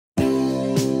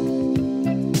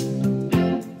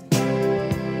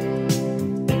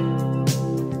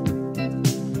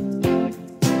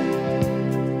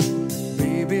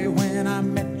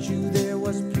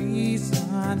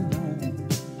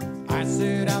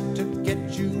out to get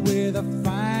you with a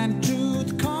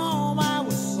fine-tooth comb. I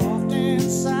was soft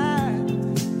inside.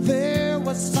 There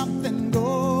was something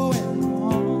going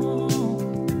on.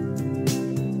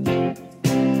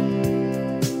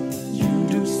 You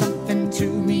do something to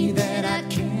me that I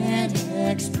can't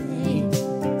explain.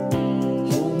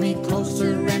 Hold me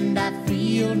closer and I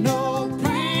feel no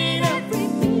pain. Every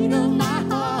beat of my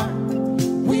heart,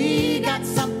 we got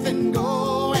something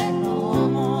going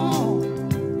on.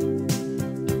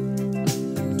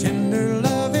 Tender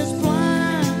love is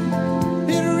blind,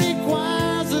 it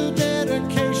requires a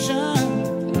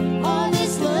dedication. All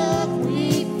this love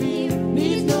we feel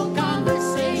needs no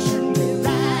conversation. We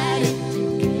ride it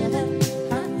together,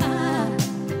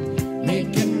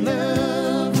 making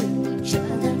love with each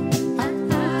other.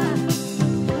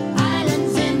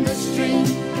 Islands in the stream,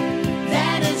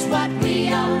 that is what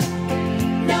we are.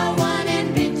 No one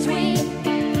in between.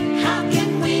 How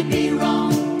can we be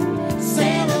wrong?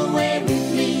 Sail away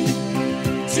with me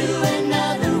to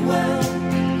another world,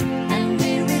 and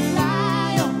we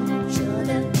rely on each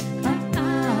other.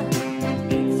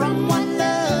 From one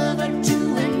lover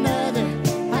to another.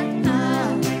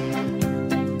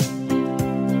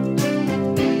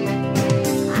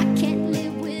 I can't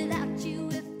live without you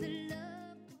if the love.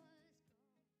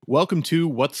 Welcome to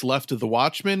What's Left of the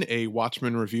Watchmen, a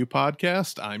Watchmen review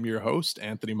podcast. I'm your host,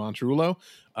 Anthony Montrullo,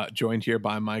 joined here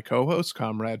by my co-host,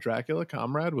 Comrade Dracula.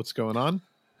 Comrade, what's going on?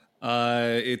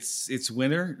 It's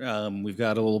winter. We've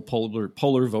got a little polar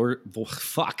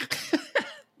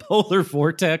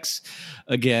vortex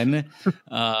again.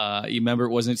 You remember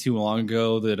it wasn't too long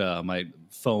ago that my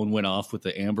phone went off with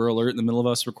the Amber Alert in the middle of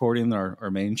us recording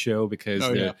our main show because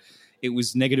it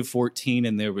was -14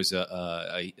 and there was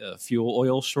a fuel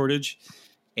oil shortage,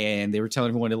 and they were telling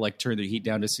everyone to like turn their heat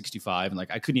down to 65, and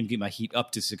like I couldn't even get my heat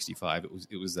up to 65.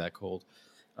 It was that cold.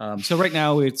 So right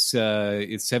now it's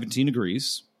 17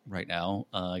 degrees right now.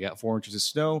 I got 4 inches of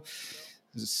snow.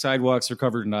 The sidewalks are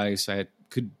covered in ice. I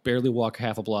could barely walk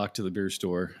half a block to the beer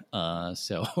store.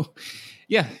 So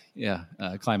yeah.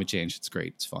 Climate change. It's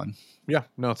great. It's fun. Yeah,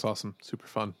 no, it's awesome. Super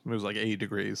fun. It was like 80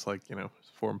 degrees, like,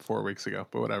 4 weeks ago,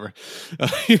 but whatever.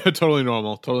 Totally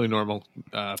normal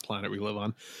planet we live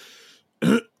on.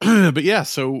 But yeah,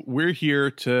 so we're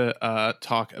here to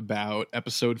talk about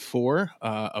episode 4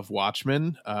 of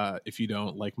Watchmen. If you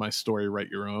don't like my story, write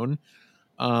your own.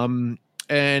 And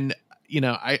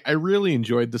I really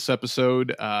enjoyed this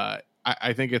episode. I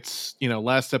think it's,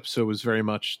 last episode was very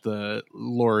much the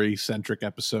Laurie centric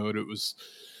episode. It was,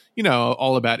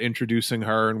 all about introducing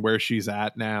her and where she's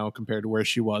at now compared to where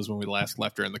she was when we last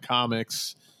left her in the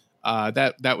comics.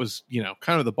 That was,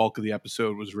 kind of the bulk of the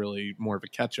episode was really more of a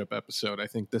catch-up episode. I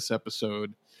think this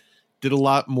episode did a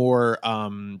lot more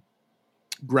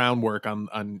groundwork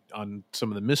on some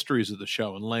of the mysteries of the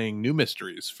show and laying new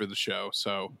mysteries for the show.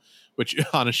 So, which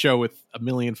on a show with a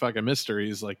million fucking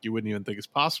mysteries, like you wouldn't even think is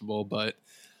possible. But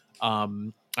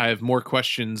I have more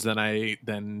questions than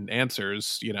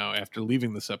answers, after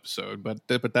leaving this episode. But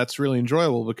that's really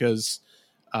enjoyable because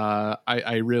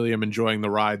I really am enjoying the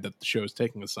ride that the show is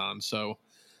taking us on. So,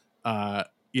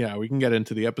 we can get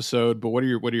into the episode. But what are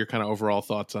your kind of overall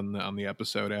thoughts on the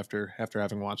episode after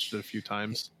having watched it a few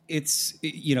times? It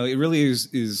really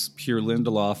is pure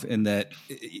Lindelof in that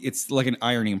it's like an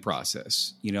ironing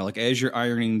process. Like as you're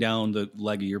ironing down the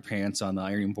leg of your pants on the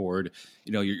ironing board,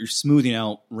 you're smoothing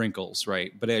out wrinkles,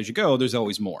 right? But as you go, there's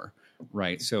always more.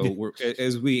 Right. So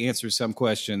as we answer some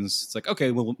questions, it's like,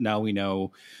 okay, well, now we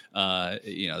know,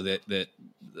 that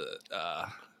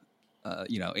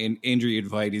Andrea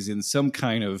Dwight is in some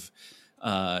kind of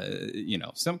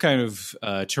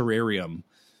terrarium,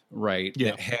 right?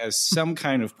 Yeah. That has some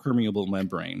kind of permeable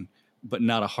membrane, but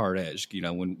not a hard edge.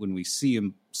 When we see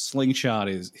him slingshot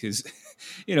his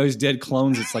his dead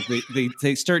clones, it's like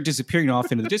they start disappearing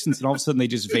off into the distance, and all of a sudden they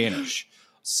just vanish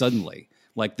suddenly.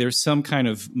 Like there's some kind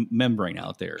of membrane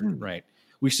out there, right?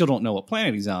 We still don't know what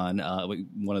planet he's on.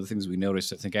 One of the things we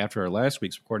noticed, I think, after our last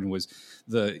week's recording was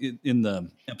in the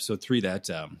episode 3 that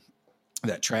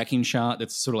tracking shot.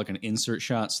 That's sort of like an insert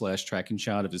shot / tracking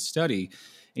shot of his study,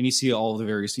 and you see all the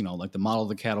various, like the model of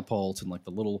the catapult and like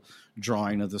the little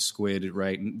drawing of the squid,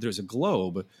 right? And there's a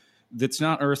globe that's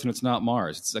not Earth and it's not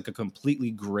Mars. It's like a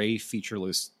completely gray,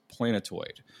 featureless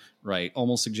planetoid, right?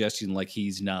 Almost suggesting like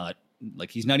he's not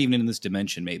even in this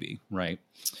dimension, maybe, right?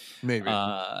 Maybe.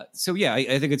 So yeah,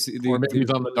 I think it's or maybe he's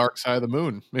on the dark side of the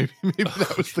moon. Maybe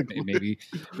that was the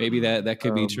maybe that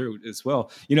could be true as well.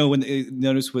 When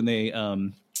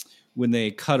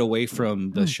they cut away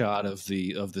from the shot of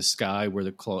the sky where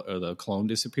the clone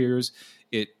disappears,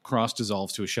 it cross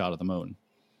dissolves to a shot of the moon.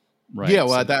 right? Yeah,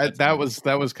 well, So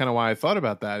that was kind of why I thought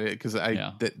about that, because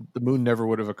the moon never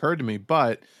would have occurred to me.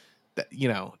 But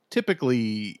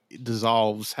typically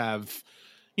dissolves have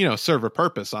serve a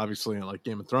purpose. Obviously, like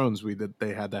Game of Thrones,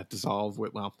 they had that dissolve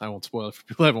with. Well, I won't spoil it for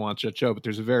people who haven't watched that show, but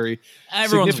there's a very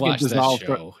everyone's significant watched that dissolve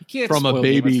show. You can't from a spoil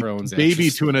Game of baby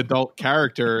Thrones, to an adult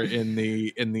character in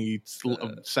the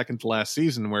second to last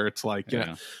season, where it's like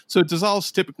so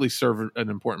dissolves typically serve an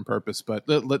important purpose. But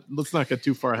let's not get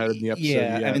too far ahead in the episode.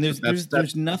 Yeah, I mean,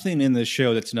 there's nothing in the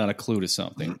show that's not a clue to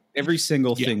something. Every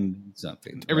single thing means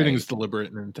something. Everything's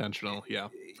deliberate and intentional. Yeah,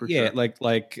 for sure. like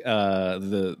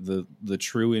the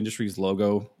True Industries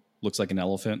logo looks like an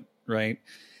elephant, right?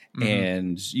 Mm-hmm.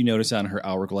 And you notice on her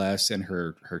hourglass and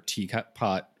her tea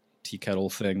kettle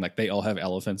thing, like they all have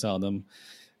elephants on them,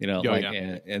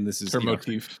 and this is her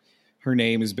motif. Her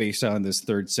name is based on this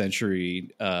 3rd century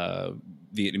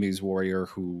Vietnamese warrior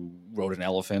who rode an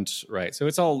elephant, right? So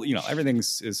it's all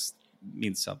everything's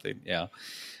means something. Yeah.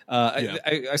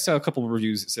 I saw a couple of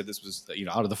reviews that said this was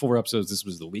out of the 4 episodes, this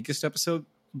was the weakest episode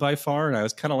by far, and I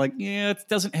was kind of like, it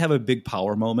doesn't have a big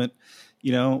power moment,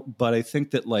 but I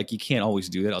think that like you can't always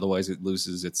do that, otherwise it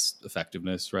loses its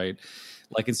effectiveness, right?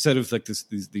 Like instead of like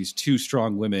these 2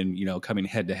 strong women coming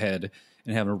head to head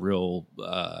and having a real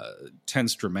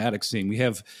tense dramatic scene, we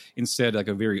have instead like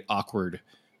a very awkward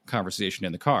conversation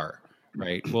in the car.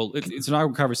 Right. Well, it's an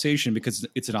awkward conversation because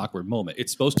it's an awkward moment.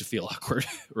 It's supposed to feel awkward,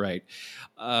 right?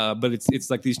 But it's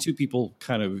like these 2 people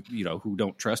kind of who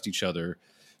don't trust each other,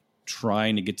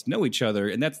 trying to get to know each other,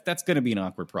 and that's going to be an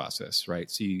awkward process,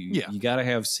 right? So you got to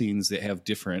have scenes that have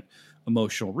different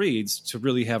emotional reads to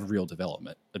really have real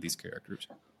development of these characters.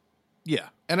 Yeah,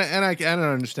 and I don't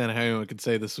understand how anyone could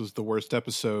say this was the worst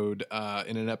episode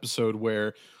in an episode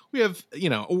where we have,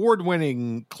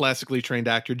 award-winning, classically trained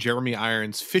actor Jeremy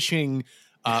Irons fishing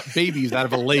babies out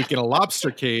of a lake in a lobster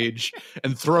cage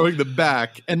and throwing them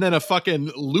back, and then a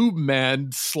fucking lube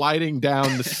man sliding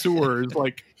down the sewers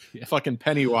like fucking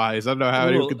Pennywise. I don't know how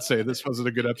anyone could say this wasn't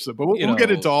a good episode, but we'll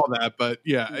get into all that. But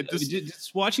yeah,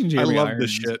 just watching Jeremy I love Irons,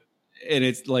 this shit. And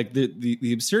it's like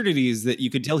the absurdity is that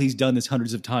you could tell he's done this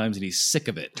hundreds of times and he's sick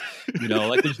of it.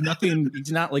 Like there's nothing.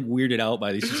 He's not like weirded out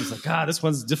by these. He's just like, this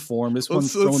one's deformed. This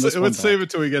one's throwing this one. Let's save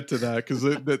it till we get to that because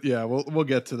we'll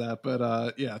get to that.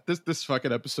 But this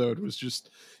fucking episode was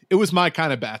it was my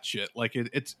kind of batshit. Like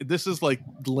this is like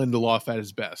Lindelof at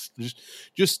his best.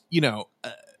 Just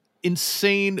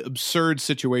insane, absurd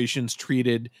situations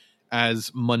treated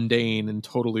as mundane and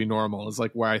totally normal is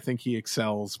like where I think he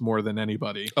excels more than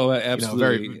anybody. Oh, absolutely.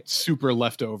 Very super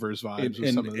leftovers vibes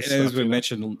with some of this stuff. As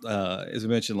we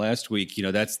mentioned last week,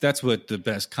 that's what the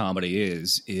best comedy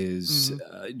is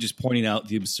just pointing out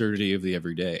the absurdity of the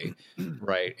everyday,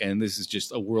 right? And this is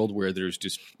just a world where there's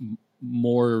just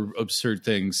more absurd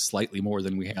things, slightly more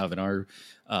than we have in our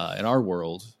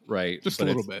world, right? Just a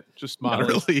little bit, just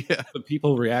moderately. But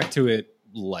people react to it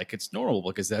like it's normal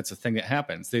because that's a thing that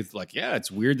happens. They're like, it's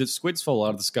weird that squids fall out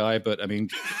of the sky, but I mean,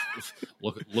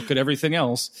 look at everything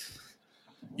else.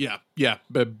 Yeah,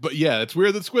 but it's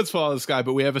weird that squids fall out of the sky,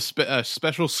 but we have a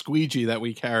special squeegee that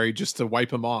we carry just to wipe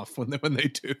them off when they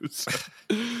do. So,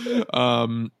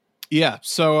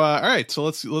 So all right, so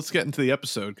let's get into the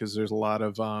episode because there's a lot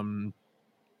of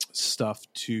stuff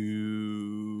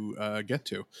to get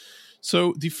to.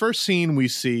 So the first scene we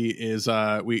see is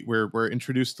we're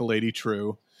introduced to Lady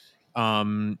True,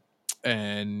 and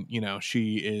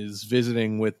she is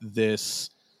visiting with this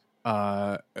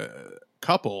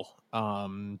couple,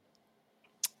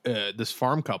 this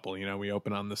farm couple. We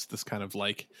open on this kind of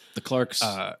like the Clarks,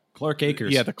 Clark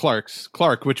Acres. Yeah, the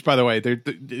Clark. Which, by the way,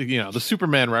 the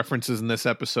Superman references in this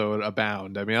episode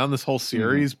abound. I mean, on this whole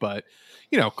series, but.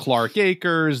 Clark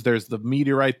Acres, there's the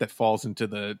meteorite that falls into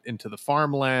the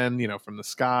farmland, from the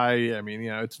sky. I mean,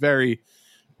 it's very,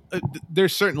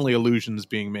 there's certainly allusions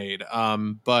being made.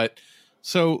 But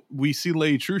so we see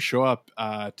Lady True show up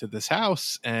to this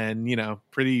house and,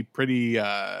 pretty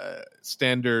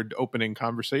standard opening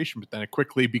conversation, but then it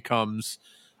quickly becomes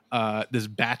this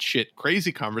batshit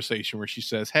crazy conversation where she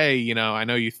says, hey, I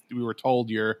know we were told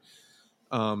your,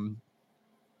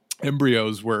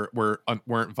 embryos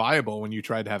weren't viable when you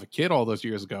tried to have a kid all those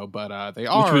years ago, but they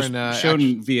are. Which was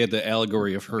shown via the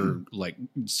allegory of her like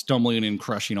stumbling and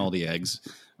crushing all the eggs,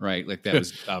 right? Like that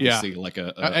was obviously like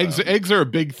eggs are a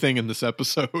big thing in this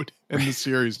episode in the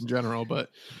series in general,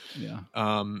 but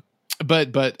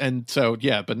but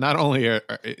not only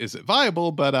is it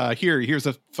viable, but here's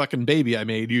a fucking baby I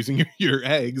made using your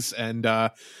eggs, and I'm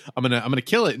gonna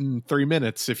kill it in 3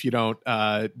 minutes if you don't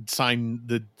sign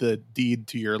the deed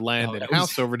to your land and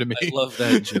house over to me. I love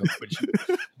that joke.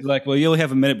 Like, well, you'll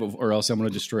have a minute or else I'm gonna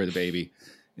destroy the baby.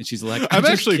 And she's like, I'm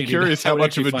just actually kidding. curious I how would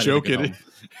much of actually a find joke good it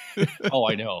is. home. Oh,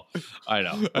 I know.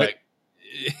 Like,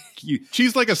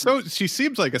 She's like she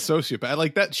seems like a sociopath.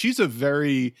 Like that. She's a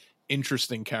very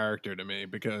interesting character to me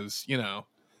because,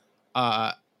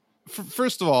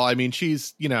 first of all, I mean,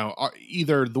 she's,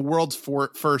 either the world's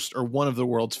first or one of the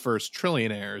world's first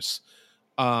trillionaires,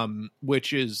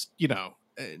 which is,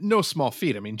 no small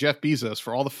feat. I mean, Jeff Bezos,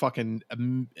 for all the fucking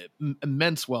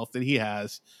immense wealth that he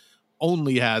has,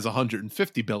 only has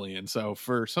 150 billion. So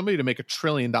for somebody to make $1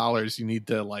 trillion, you need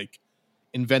to like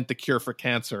invent the cure for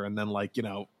cancer and then like,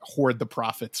 hoard the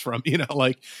profits from,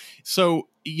 so,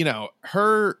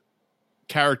 her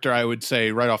character, I would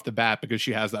say right off the bat, because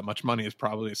she has that much money, is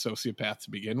probably a sociopath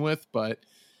to begin with. But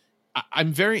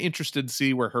I'm very interested to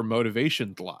see where her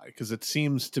motivations lie, because it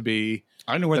seems to be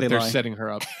I don't know where they're setting her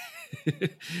up.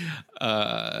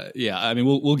 Yeah, I mean,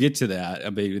 we'll get to that. I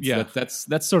mean, that's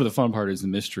sort of the fun part, is the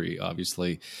mystery,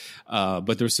 obviously.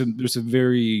 But there's some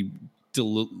very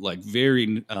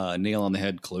very nail on the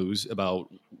head clues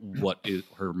about what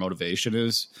her motivation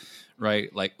is,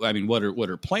 right? Like, I mean, what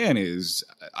her plan is,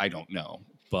 I don't know,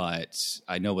 but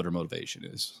I know what her motivation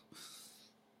is.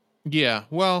 Yeah,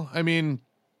 well, I mean,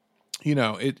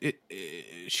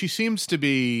 she seems to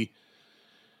be,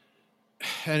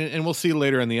 and we'll see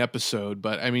later in the episode,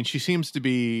 but I mean, she seems to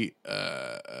be,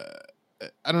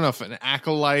 I don't know if an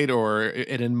acolyte or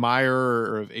an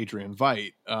admirer of Adrian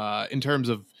Veidt, in terms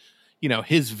of,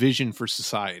 his vision for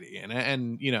society,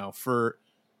 and for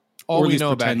all we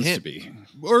know about him,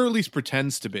 or at least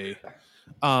pretends to be.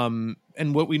 And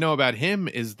what we know about him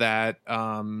is that,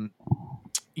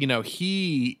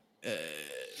 he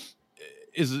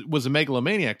was a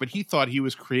megalomaniac, but he thought he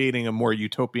was creating a more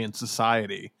utopian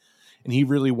society. And he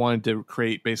really wanted to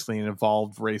create basically an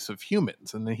evolved race of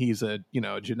humans. And then he's a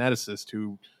geneticist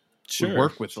who would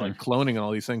work with like cloning and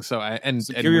all these things. So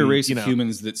superior race of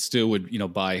humans that still would,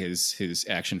 buy his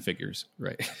action figures.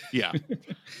 Right. Yeah.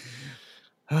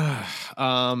 Yeah.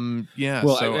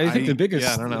 Well, so I think the biggest,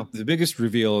 I don't know. The biggest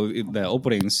reveal in the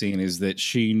opening scene is that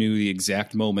she knew the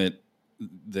exact moment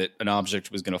that an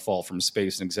object was going to fall from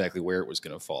space and exactly where it was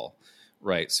going to fall.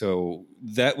 Right. So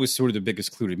that was sort of the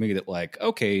biggest clue to me, that like,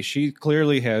 okay, she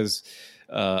clearly has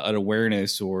an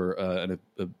awareness or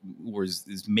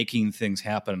is making things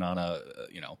happen on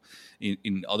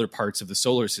in other parts of the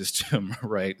solar system.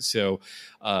 Right. So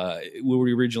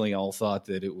we originally all thought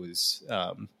that it was,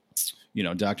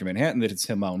 Dr. Manhattan that had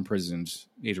somehow imprisoned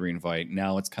Adrian Veidt.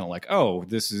 Now it's kind of like, oh,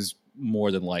 this is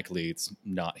more than likely it's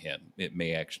not him. It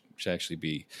may actually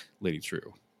be Lady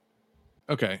True.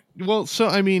 Okay. Well, so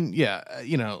I mean, yeah,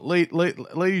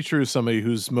 Lady True is somebody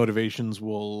whose motivations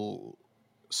will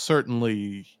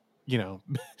certainly,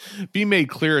 be made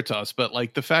clear to us. But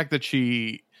like the fact that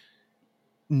she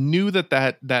knew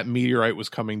that meteorite was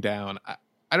coming down,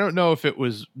 I don't know if it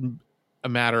was a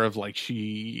matter of like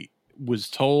she was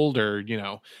told or,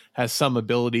 has some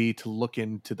ability to look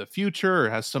into the future or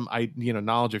has some,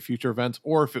 knowledge of future events,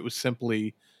 or if it was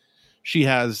simply she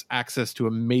has access to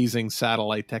amazing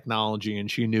satellite technology and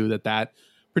she knew that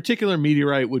particular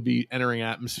meteorite would be entering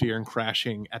atmosphere and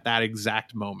crashing at that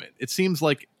exact moment. It seems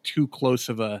like too close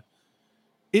of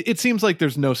it seems like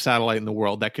there's no satellite in the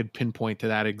world that could pinpoint to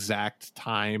that exact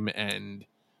time and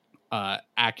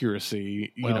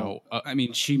accuracy, I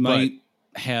mean, she might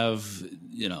have,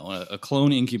 a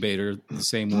clone incubator the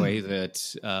same way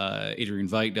that Adrian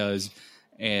Veidt does,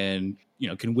 and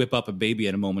can whip up a baby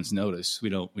at a moment's notice. We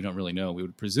don't really know. We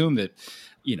would presume that,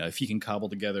 if he can cobble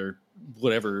together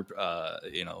whatever,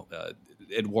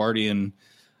 Edwardian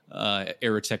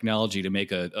era technology to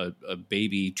make a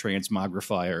baby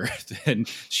transmogrifier, then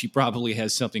she probably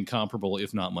has something comparable,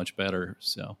 if not much better.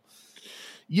 So.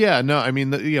 Yeah, no, I mean,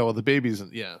 the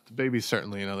baby's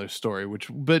certainly another story,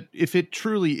 but if it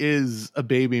truly is a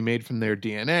baby made from their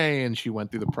DNA and she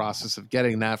went through the process of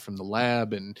getting that from the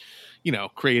lab and,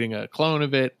 creating a clone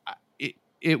of it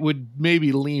would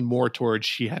maybe lean more towards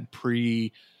she had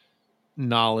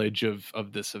knowledge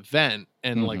of this event.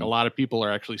 And like a lot of people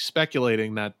are actually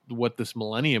speculating that what this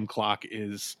Millennium Clock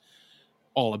is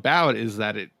all about is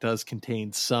that it does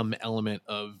contain some element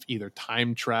of either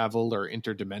time travel or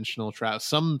interdimensional travel,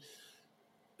 some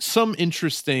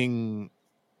interesting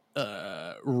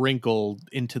wrinkle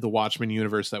into the Watchmen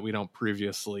universe that we don't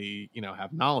previously,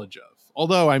 have knowledge of.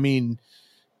 Although, I mean,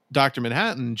 Dr.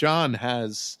 Manhattan, John,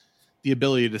 has the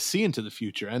ability to see into the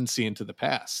future and see into the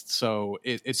past. So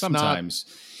it's sometimes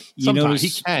he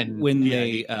can when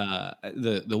they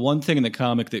the one thing in the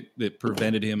comic that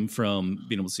prevented him from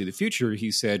being able to see the future,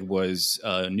 he said, was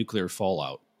nuclear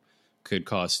fallout. could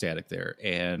cause static there.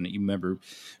 And you remember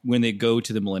when they go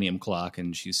to the Millennium Clock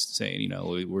and she's saying,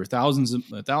 we're a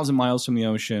thousand miles from the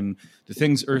ocean, the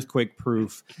thing's earthquake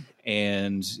proof,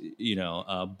 and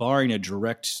barring a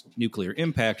direct nuclear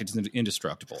impact, it's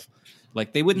indestructible.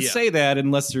 Like, they wouldn't say that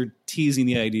unless they're teasing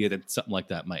the idea that something like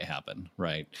that might happen,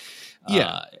 right?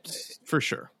 Yeah, for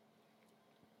sure.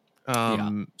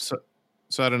 So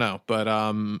I don't know, but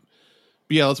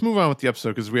yeah, let's move on with the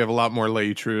episode because we have a lot more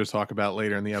Lei True to talk about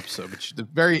later in the episode. But she's a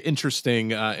very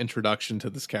interesting introduction to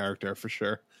this character for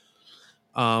sure.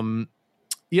 So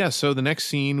the next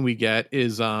scene we get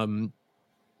is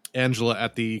Angela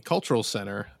at the cultural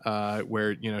center,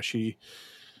 where she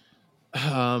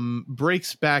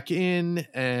breaks back in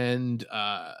and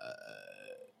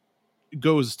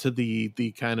goes to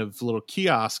the kind of little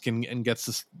kiosk and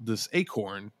gets this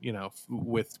acorn,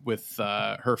 with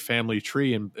her family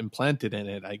tree implanted in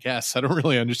it. I guess I don't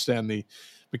really understand the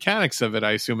mechanics of it.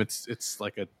 I assume it's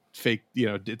like a fake,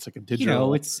 it's like a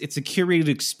digital. It's a curated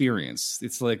experience.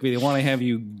 It's like they want to have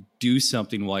you do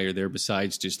something while you're there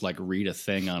besides just like read a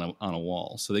thing on a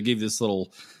wall. So they gave this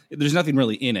little. There's nothing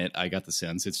really in it. I got the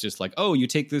sense it's just like, oh, you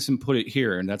take this and put it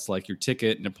here, and that's like your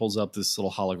ticket, and it pulls up this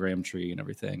little hologram tree and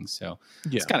everything. So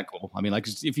it's kind of cool. I mean, like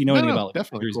if you know anything about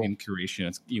museum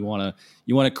curation, you want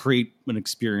to create an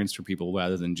experience for people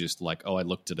rather than just like, oh, I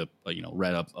looked at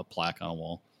read up a plaque on a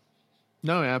wall.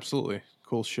 No, absolutely.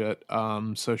 Cool shit.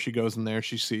 So she goes in there,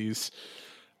 she sees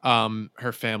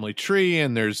her family tree,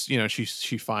 and there's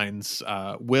she finds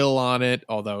Will on it,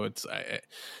 although it's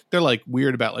they're like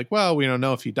weird about like, well, we don't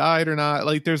know if he died or not.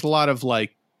 Like there's a lot of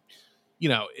like,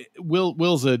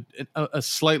 Will's a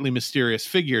slightly mysterious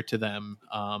figure to them,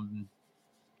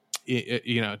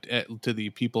 to the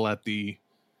people at the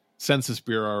Census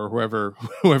Bureau or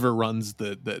whoever runs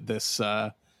this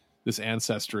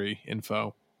ancestry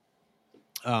info.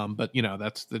 But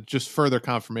that's just further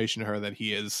confirmation to her that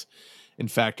he is in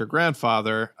fact her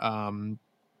grandfather. But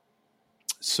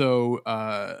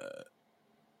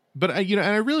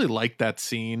I really like that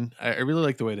scene. I really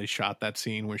like the way they shot that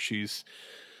scene where she's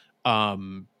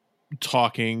talking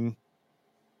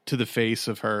to the face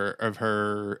of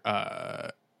her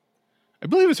I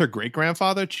believe it's her great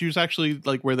grandfather. She was actually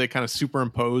like where they kind of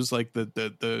superimpose like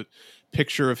the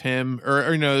picture of him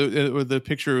or the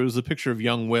picture, it was a picture of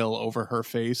young Will over her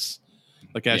face,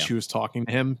 like as she was talking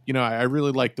to him. I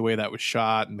really liked the way that was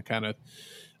shot and the kind of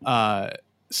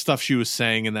stuff she was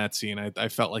saying in that scene. I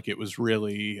felt like it was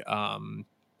really it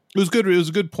was good. It was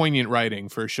good poignant writing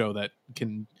for a show that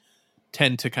can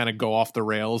tend to kind of go off the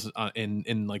rails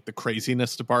in like the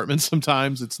craziness department.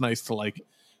 Sometimes it's nice to like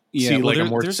see like a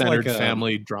more centered like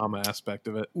family drama aspect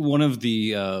of it. One of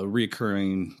the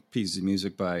reoccurring pieces of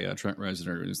music by Trent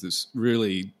Reznor is this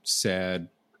really sad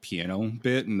piano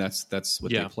bit, and that's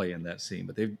what they play in that scene.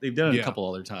 But they've done it a couple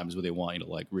other times where they want you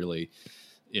to like really,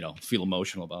 feel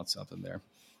emotional about something there.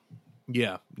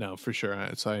 Yeah, no, for sure.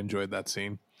 So I enjoyed that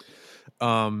scene.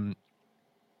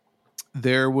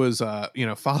 There was,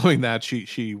 following that,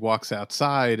 she walks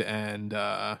outside and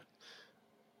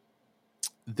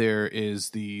there is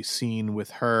the scene with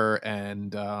her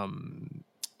and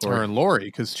Lori,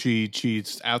 because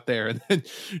she's out there and then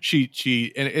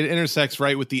it intersects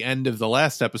right with the end of the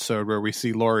last episode where we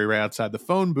see Lori right outside the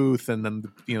phone booth, and then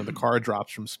the car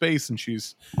drops from space and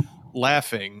she's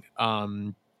laughing.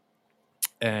 And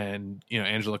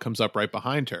Angela comes up right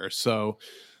behind her. So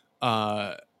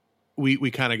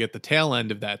we kind of get the tail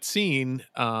end of that scene,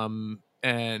 and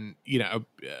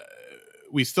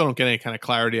we still don't get any kind of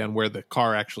clarity on where the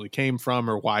car actually came from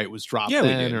or why it was dropped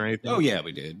in or anything. Oh yeah,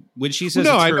 we did. When she says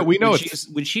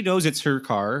when she knows it's her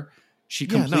car, she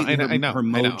completely her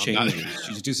mode changes.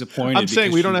 She's disappointed. I'm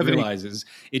saying we don't have realizes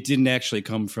it didn't actually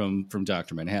come from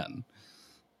Dr. Manhattan.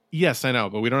 Yes, I know,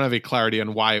 but we don't have any clarity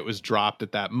on why it was dropped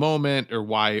at that moment or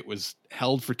why it was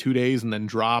held for 2 days and then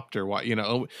dropped or why,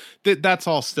 that's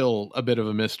all still a bit of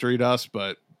a mystery to us,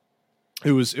 but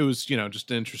it was,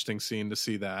 just an interesting scene to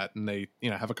see that. And they,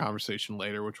 have a conversation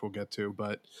later, which we'll get to,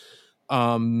 but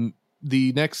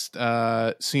the next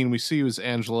scene we see was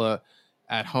Angela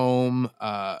at home.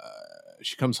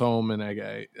 She comes home and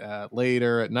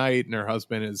later at night, and her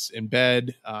husband is in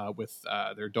bed with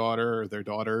their daughter or their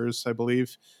daughters, I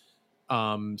believe.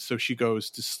 So she goes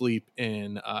to sleep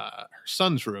in her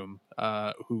son's room,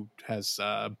 who has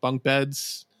bunk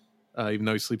beds, even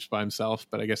though he sleeps by himself.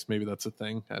 But I guess maybe that's a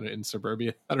thing in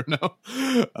suburbia. I don't know.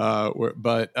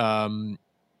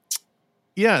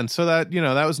 And so that,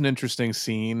 that was an interesting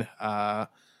scene. I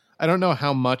don't know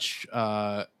how much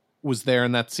was there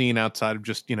in that scene outside of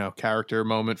just, character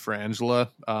moment for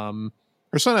Angela.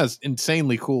 Her son has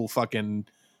insanely cool fucking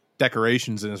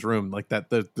decorations in his room, like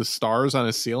that the stars on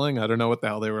his ceiling. I don't know what the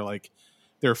hell they were like.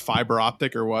 They're fiber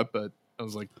optic or what, but I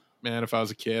was like, man, if I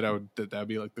was a kid, that'd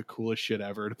be like the coolest shit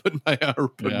ever to put in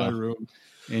my room.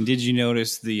 And did you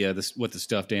notice what the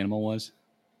stuffed animal was?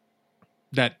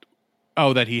 That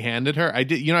he handed her. I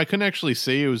did. I couldn't actually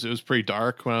see. It was pretty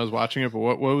dark when I was watching it. But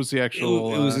what was the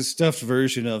actual? It was a stuffed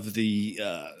version of the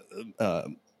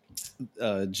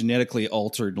genetically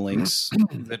altered lynx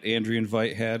that Andrea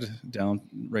Veidt had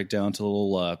right down to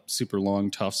little super long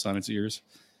tufts on its ears.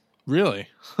 Really?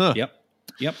 Huh.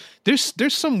 Yep.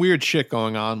 There's some weird shit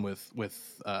going on with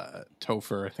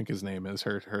Topher. I think his name is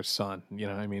her son.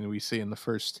 I mean, we see in the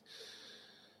first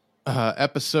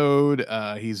episode,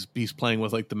 he's playing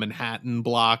with like the Manhattan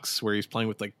blocks, where he's playing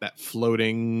with like that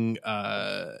floating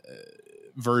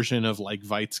version of like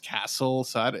Veidt's castle.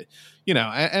 So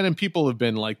and then people have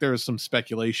been like, there was some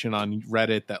speculation on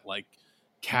Reddit that like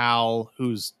Cal,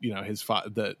 who's his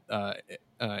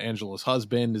Angela's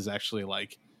husband, is actually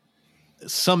like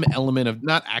some element of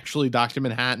not actually Dr.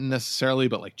 Manhattan necessarily,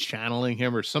 but like channeling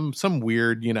him or some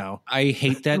weird, I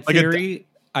hate that like theory.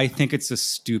 I think it's a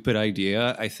stupid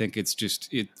idea. I think it's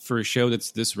just for a show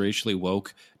that's this racially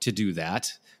woke to do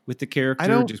that with the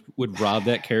character just would rob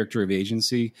that character of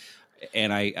agency.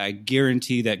 And I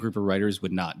guarantee that group of writers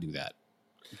would not do that.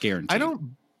 Guarantee.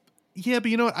 But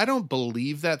you know what? I don't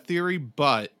believe that theory,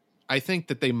 but I think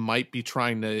that they might be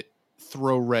trying to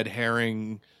throw red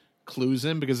herring clues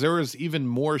in, because there was even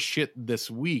more shit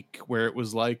this week where it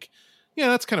was like, yeah,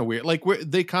 that's kind of weird. Like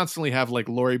they constantly have like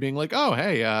Lori being like, oh,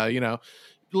 hey,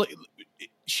 like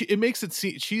it makes it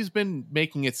seem, she's been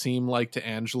making it seem like to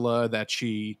Angela that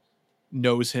she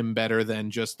knows him better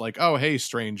than just like, oh, hey,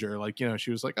 stranger. Like,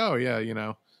 she was like, oh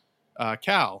yeah,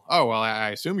 Cal. Oh, well, I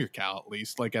assume you're Cal, at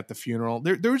least, like at the funeral.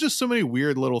 There were just so many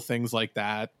weird little things like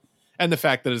that. And the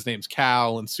fact that his name's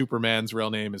Cal and Superman's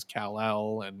real name is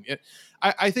Kal-El. And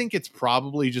I think it's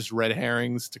probably just red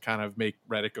herrings to kind of make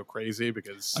Reddit go crazy,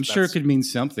 because I'm sure it could mean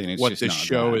something. It's what just this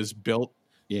show is built.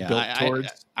 Yeah,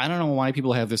 towards. I don't know why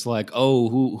people have this like, oh,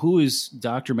 who is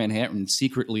Dr. Manhattan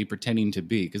secretly pretending to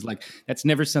be? Because like that's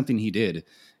never something he did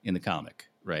in the comic,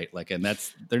 right? Like, and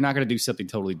they're not going to do something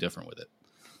totally different with it.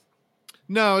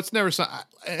 No, it's never.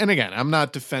 And again, I'm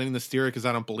not defending this theory because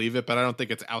I don't believe it, but I don't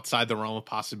think it's outside the realm of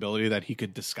possibility that he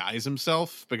could disguise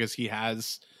himself, because he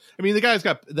has. I mean, the guy's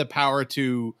got the power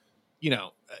to,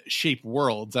 shape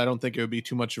worlds. I don't think it would be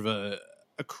too much of a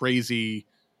crazy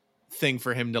thing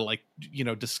for him to like,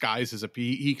 disguise his.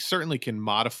 He certainly can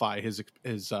modify his.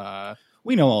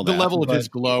 We know all the that, level of his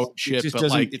glow and shit, just but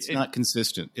like it's not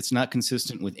consistent. It's not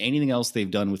consistent with anything else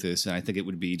they've done with this, and I think it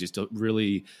would be just a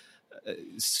really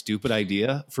stupid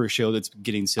idea for a show that's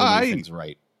getting so many things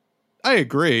right. I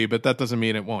agree, but that doesn't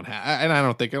mean it won't happen. And I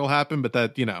don't think it'll happen, but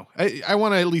that, I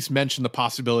want to at least mention the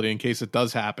possibility in case it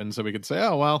does happen, so we could say,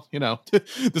 oh, well,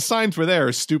 the signs were there,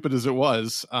 as stupid as it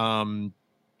was.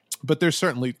 But there's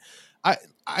certainly,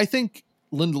 I think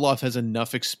Lindelof has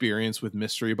enough experience with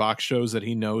mystery box shows that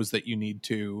he knows that you need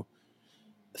to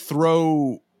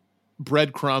throw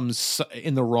breadcrumbs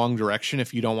in the wrong direction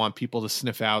if you don't want people to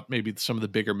sniff out maybe some of the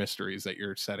bigger mysteries that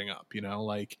you're setting up.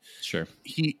 Like sure,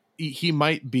 he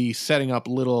might be setting up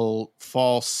little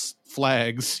false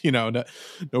flags,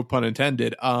 no pun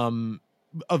intended,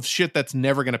 of shit that's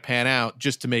never going to pan out,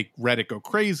 just to make Reddit go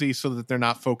crazy, so that they're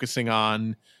not focusing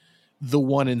on the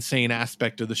one insane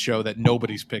aspect of the show that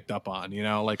nobody's picked up on.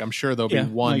 Like I'm sure there'll be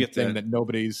one thing that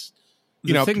nobody's,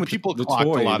 people clocked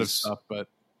a lot of stuff, but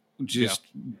just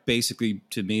basically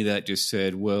to me that just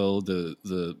said, well,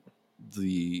 the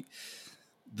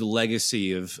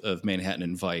legacy of Manhattan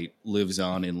and Veidt lives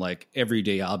on in like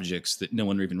everyday objects that no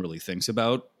one even really thinks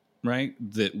about, right?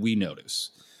 That we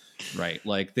notice, right?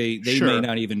 Like they Sure. may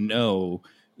not even know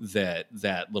that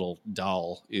little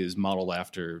doll is modeled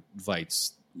after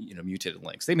Veidt's, mutated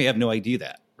lynx. They may have no idea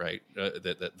that, right?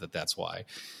 That's why.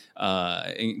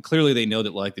 And clearly they know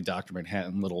that like the Dr.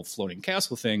 Manhattan little floating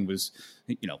castle thing was,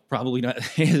 probably not,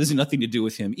 it has nothing to do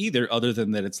with him either, other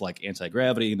than that it's like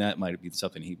anti-gravity, and that might be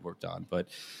something he worked on. But,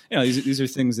 these are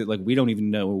things that like we don't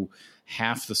even know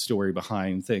half the story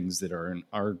behind things that are in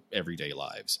our everyday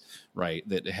lives, right?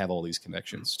 That have all these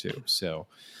connections too. So,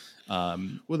 well,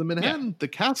 the Manhattan, the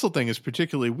castle thing is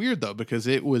particularly weird though, because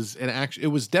it was it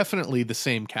was definitely the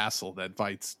same castle that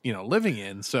Veidt's, living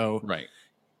in. So right.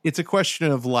 It's a question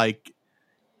of like,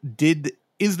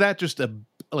 is that just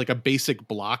a basic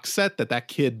block set that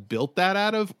kid built that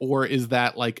out of, or is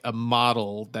that like a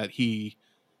model that he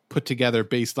put together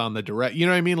based on the direct, you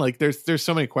know what I mean? Like there's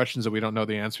so many questions that we don't know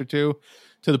the answer to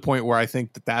the point where I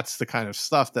think that's the kind of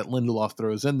stuff that Lindelof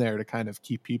throws in there to kind of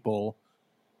keep people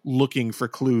looking for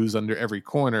clues under every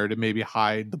corner to maybe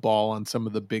hide the ball on some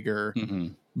of the bigger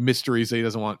mysteries that he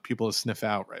doesn't want people to sniff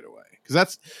out right away. Because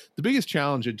that's the biggest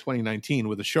challenge in 2019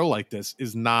 with a show like this,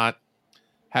 is not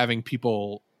having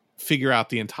people figure out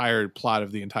the entire plot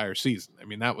of the entire season. I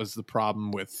mean, that was the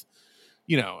problem with,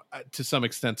 to some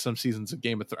extent, some seasons of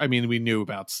Game of Thrones. I mean, we knew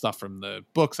about stuff from the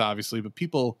books, obviously, but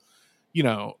people,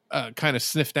 kind of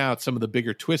sniffed out some of the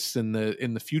bigger twists in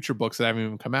the future books that haven't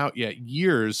even come out yet,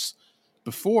 years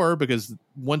before, because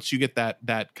once you get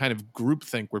that kind of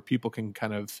groupthink where people can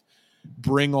kind of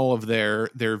bring all of their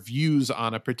views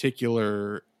on a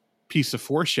particular piece of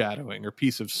foreshadowing or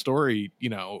piece of story,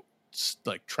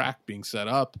 like track being set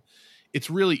up, it's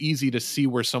really easy to see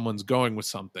where someone's going with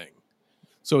something.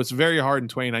 So it's very hard in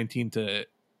 2019 to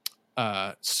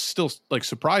still like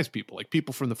surprise people. Like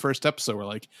people from the first episode were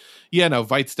like, yeah, no,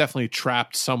 Vight's definitely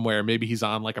trapped somewhere. Maybe he's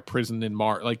on like a prison in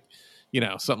Mars, like,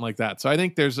 something like that. So I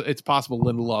think it's possible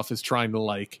Lindelof is trying to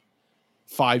like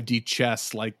 5D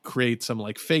chess, like create some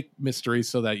like fake mysteries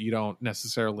so that you don't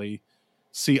necessarily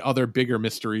see other bigger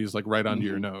mysteries like right under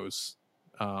your nose.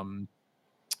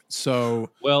 So,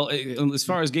 well, as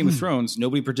far as Game of Thrones,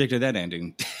 nobody predicted that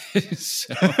ending.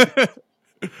 So.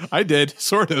 I did,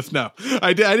 sort of. No,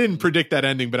 I didn't predict that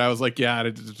ending, but I was like, yeah,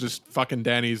 it's just fucking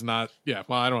Dany's not. Yeah,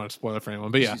 well, I don't want to spoil it for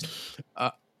anyone, but yeah,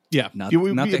 yeah, not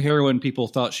the heroine people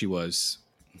thought she was.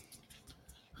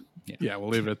 Yeah, we'll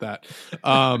leave it at that.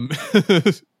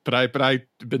 But I've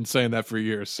been saying that for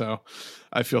years, so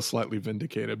I feel slightly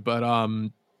vindicated. But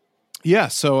yeah.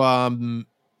 So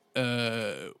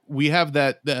we have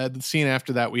that the scene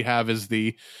after that we have is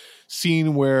the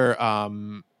scene where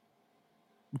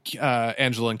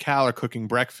Angela and Cal are cooking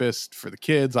breakfast for the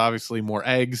kids. Obviously, more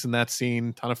eggs in that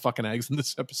scene. Ton of fucking eggs in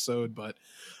this episode. But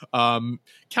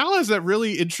Cal has that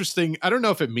really interesting. I don't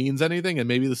know if it means anything, and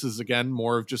maybe this is again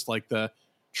more of just like the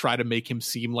try to make him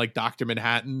seem like Dr.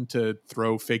 Manhattan to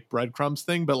throw fake breadcrumbs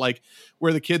thing. But like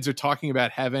where the kids are talking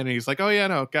about heaven, and he's like, "Oh yeah,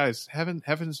 no, guys,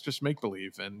 heaven's just make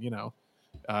believe," and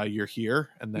you're here.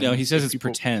 And then he says it's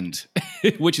pretend,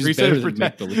 which is better than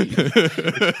make believe.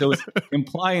 So it's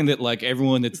implying that like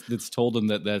everyone that's told him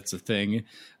that that's a thing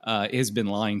has been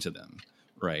lying to them,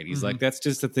 right? He's like, that's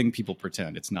just a thing people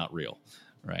pretend. It's not real,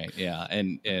 right? Yeah,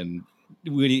 and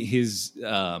when his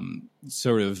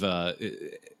sort of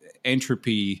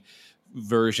entropy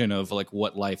version of like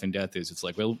what life and death is, it's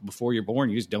like, well, before you're born,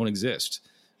 you just don't exist,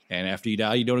 and after you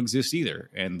die, you don't exist either.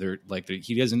 And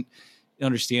he doesn't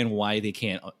understand why they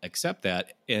can't accept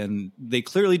that, and they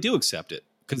clearly do accept it,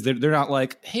 because they're not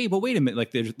like, hey, but wait a minute,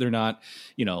 like they're not,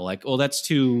 like, oh, that's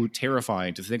too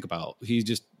terrifying to think about.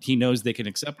 He knows they can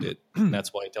accept it, and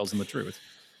that's why he tells them the truth.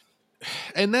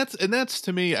 And that's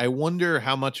to me, I wonder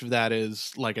how much of that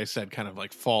is, like I said, kind of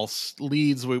like false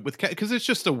leads with because it's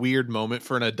just a weird moment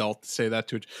for an adult to say that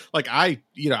to, like, I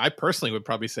personally would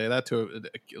probably say that to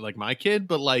like my kid,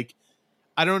 but like,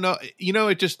 I don't know,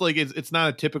 it just like it's not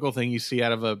a typical thing you see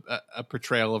out of a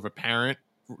portrayal of a parent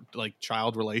like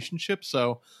child relationship.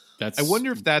 So I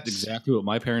wonder if that's exactly what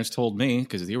my parents told me,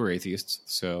 because they were atheists.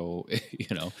 So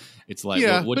it's like,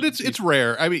 yeah, but it's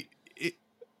rare. I mean,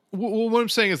 what I'm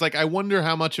saying is, like, I wonder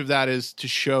how much of that is to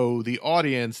show the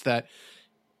audience that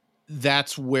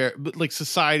that's where, like,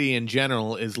 society in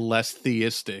general is less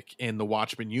theistic in the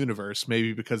Watchmen universe,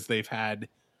 maybe because they've had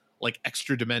like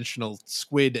extra dimensional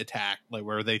squid attack, like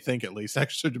where they think at least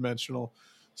extra dimensional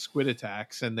squid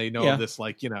attacks, and they know this,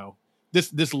 like,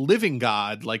 this living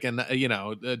god, like, and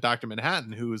Dr.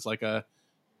 Manhattan, who is like a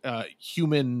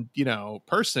human,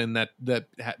 person that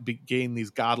gained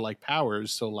these godlike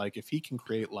powers. So like, if he can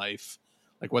create life,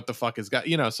 like, what the fuck is God?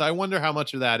 So I wonder how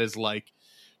much of that is like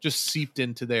just seeped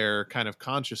into their kind of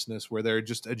consciousness, where they're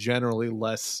just a generally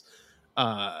less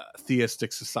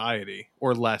theistic society,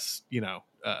 or less,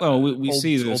 well, we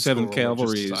see the Seventh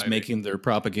Cavalry is making their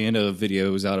propaganda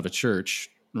videos out of a church,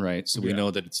 right? So we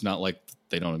know that it's not like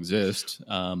they don't exist.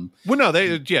 Well, no,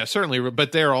 certainly,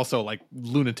 but they're also like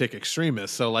lunatic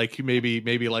extremists. So like maybe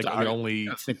like I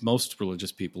think most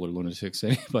religious people are lunatics,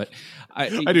 but I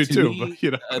do too.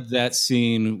 But that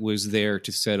scene was there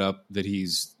to set up that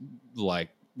he's like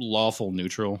lawful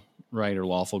neutral, right, or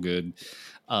lawful good,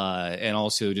 and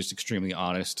also just extremely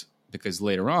honest. Because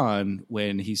later on,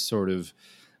 when he's sort of,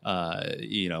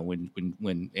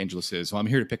 when Angela says, "Well, I'm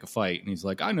here to pick a fight," and he's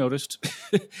like, "I noticed,"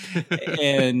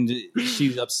 and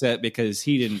she's upset because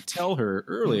he didn't tell her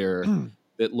earlier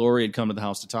that Lori had come to the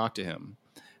house to talk to him.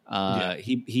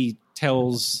 He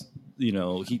tells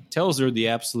her the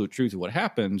absolute truth of what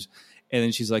happened, and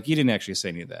then she's like, "You didn't actually say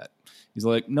any of that." He's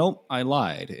like, "Nope, I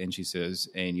lied." And she says,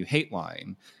 "And you hate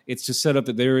lying." It's to set up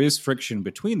that there is friction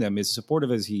between them, as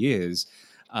supportive as he is.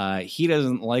 He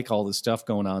doesn't like all the stuff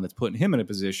going on that's putting him in a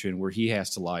position where he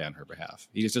has to lie on her behalf.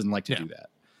 He just doesn't like to do that.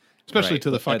 Especially right? to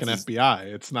the But fucking that's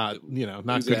FBI. It's not,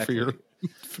 not exactly. good for your.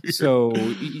 So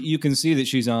you can see that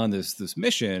she's on this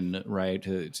mission, right,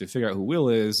 to figure out who Will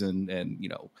is and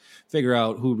figure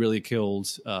out who really killed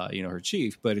her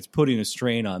chief. But it's putting a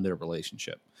strain on their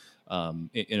relationship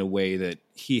in a way that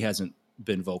he hasn't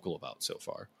been vocal about so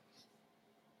far.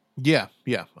 Yeah,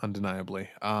 undeniably.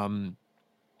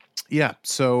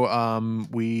 So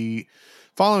we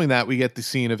following that, we get the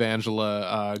scene of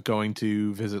Angela going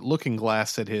to visit Looking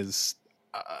Glass at his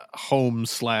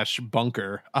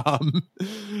home/bunker.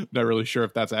 Not really sure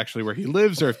if that's actually where he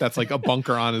lives or if that's like a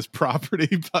bunker on his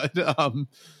property, but that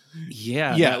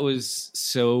was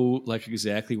so like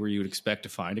exactly where you would expect to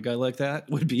find a guy like that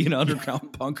would be an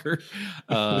underground bunker.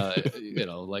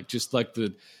 Like just like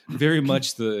they've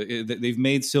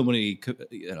made so many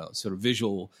sort of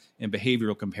visual and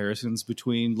behavioral comparisons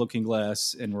between Looking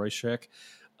Glass and Rorschach.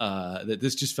 That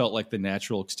this just felt like the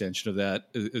natural extension of that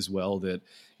as well. That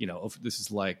this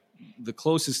is like the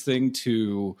closest thing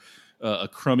to a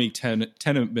crummy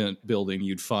tenement building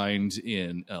you'd find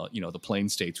in the Plain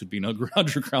States would be an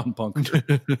underground bunker.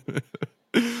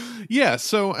 Yeah,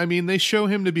 so I mean, they show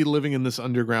him to be living in this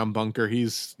underground bunker.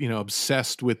 He's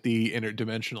obsessed with the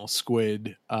interdimensional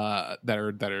squid that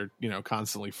are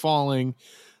constantly falling.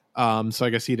 So I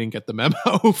guess he didn't get the memo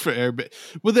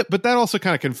but that also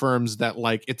kind of confirms that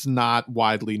like it's not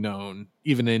widely known,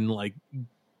 even in like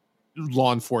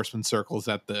law enforcement circles,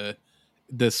 that the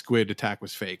squid attack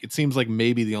was fake. It seems like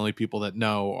maybe the only people that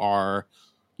know are,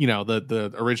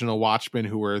 the original Watchmen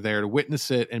who were there to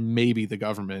witness it, and maybe the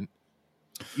government.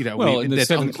 And the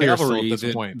Seventh Cavalry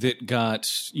that got,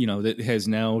 that has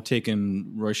now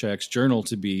taken Rorschach's journal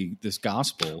to be this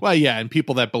gospel. Well, yeah, and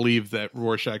people that believe that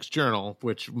Rorschach's journal,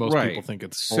 which most people think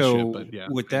it's bullshit. But yeah,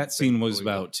 what that scene was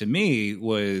about to me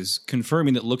was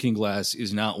confirming that Looking Glass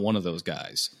is not one of those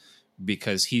guys,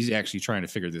 because he's actually trying to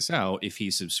figure this out. If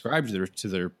he subscribed to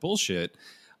their bullshit,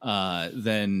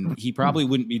 then he probably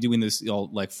wouldn't be doing this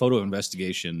like photo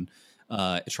investigation,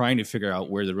 trying to figure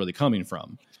out where they're really coming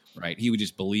from. Right, he would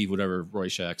just believe whatever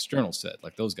Rorschach's journal said,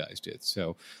 like those guys did.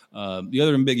 So the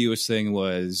other ambiguous thing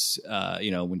was,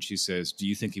 when she says, "Do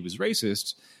you think he was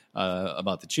racist?"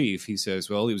 About the chief, he says,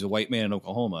 "Well, he was a white man in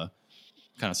Oklahoma."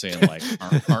 Kind of saying like,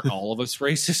 aren't all of us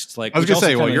racist? Like, I was gonna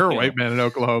say, well, you're a white man in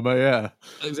Oklahoma, yeah,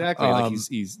 exactly. Like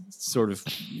he's sort of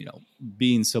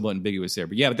being somewhat ambiguous there.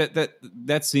 But yeah,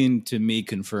 that scene to me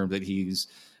confirmed that he's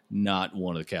not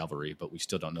one of the cavalry, but we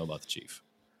still don't know about the chief.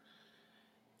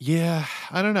 Yeah,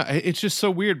 I don't know. It's just so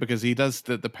weird because he does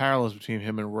the parallels between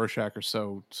him and Rorschach are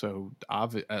so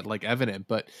obvious, like evident.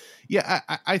 But yeah,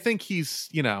 I think he's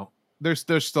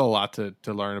there's still a lot to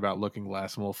learn about Looking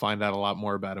Glass, and we'll find out a lot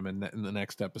more about him in the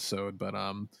next episode. But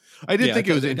I did think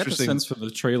it was interesting. I got the sense from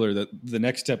the trailer that the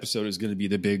next episode is going to be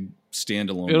the big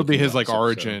standalone. It'll be his like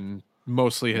origin.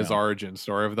 Mostly his origin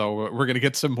story, though we're going to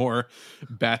get some more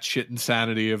batshit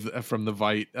insanity from the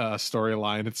Vite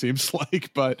storyline, it seems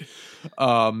like. But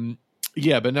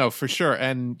but no, for sure.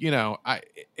 And in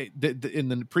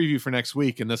the preview for next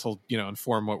week, and this will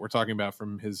inform what we're talking about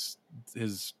from his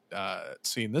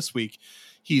scene this week.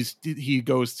 He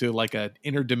goes to like an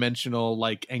interdimensional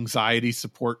like anxiety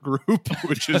support group,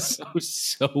 which is that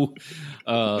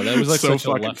was like so such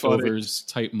a leftovers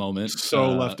type moment.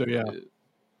 So leftover, yeah.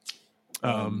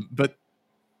 But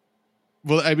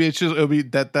well, I mean, it'll be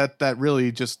that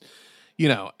really just,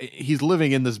 he's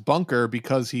living in this bunker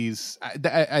because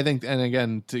I think, and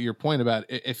again, to your point about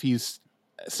if he's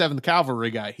 7th Cavalry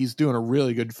guy, he's doing a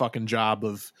really good fucking job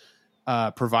of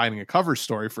providing a cover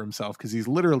story for himself, because he's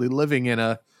literally living in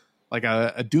a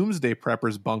doomsday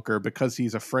prepper's bunker because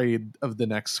he's afraid of the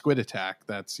next squid attack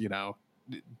that's,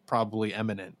 probably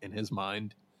imminent in his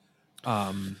mind.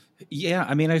 Yeah,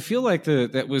 I mean, I feel like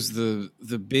that was the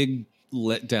big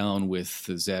letdown with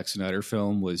the Zack Snyder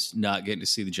film, was not getting to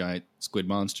see the giant squid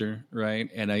monster, right?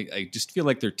 And I just feel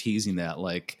like they're teasing that,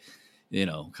 like,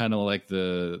 kind of like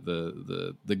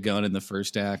the gun in the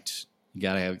first act. You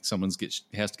gotta have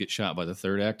has to get shot by the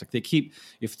third act. Like they keep,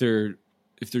 if they're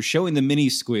showing the mini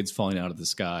squids falling out of the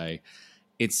sky,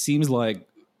 it seems like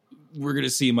we're going to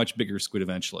see a much bigger squid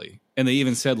eventually. And they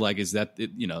even said, like, is that,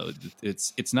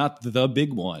 it's not the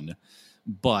big one,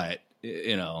 but,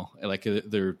 like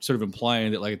they're sort of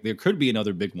implying that like there could be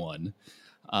another big one.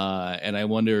 And I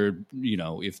wonder,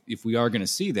 if we are going to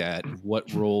see that,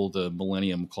 what role the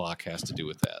Millennium Clock has to do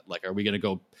with that. Like, are we going to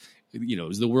go,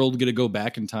 is the world going to go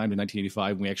back in time to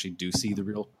 1985 when we actually do see the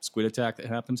real squid attack that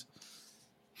happens?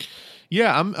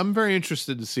 Yeah, I'm very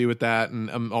interested to see what that, and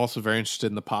I'm also very interested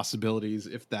in the possibilities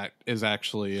if that is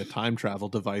actually a time travel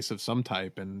device of some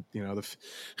type. And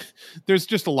there's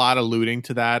just a lot alluding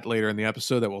to that later in the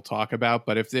episode that we'll talk about.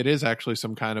 But if it is actually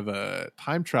some kind of a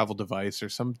time travel device or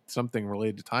something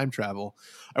related to time travel,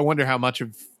 I wonder how much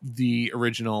of the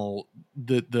original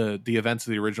the events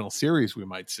of the original series we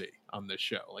might see on this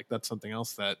show. Like that's something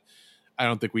else that I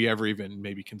don't think we ever even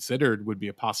maybe considered would be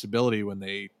a possibility when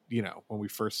when we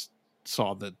first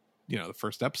saw the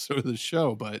first episode of the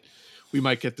show. But we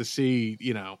might get to see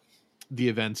the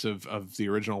events of the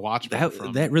original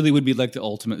Watchmen. That really would be like the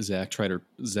ultimate Zack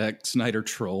Snyder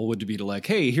troll, would be to like,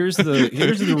 hey, here's the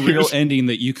real ending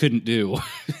that you couldn't do.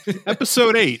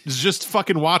 Episode 8 is just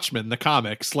fucking Watchmen, the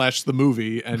comic / the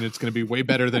movie, and it's going to be way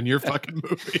better than your fucking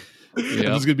movie. Yep.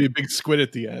 There's going to be a big squid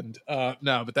at the end.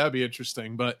 No, but that would be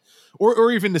interesting. But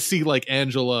or even to see like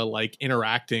Angela like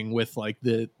interacting with like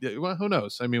well, who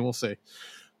knows? I mean, we'll see.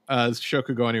 This show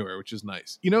could go anywhere, which is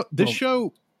nice.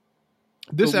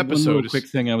 This episode. One quick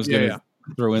thing I was going to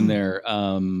throw in there,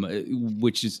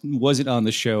 which wasn't on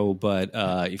the show, but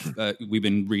we've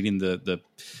been reading the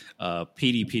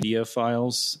PDpedia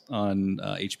files on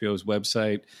HBO's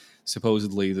website.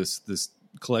 Supposedly, this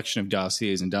collection of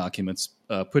dossiers and documents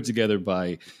put together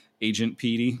by Agent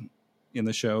Petey in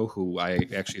the show, who I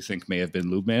actually think may have been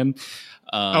Lube Man.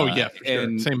 For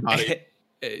sure. Same body.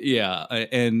 Yeah,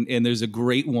 and there's a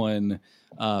great one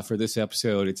for this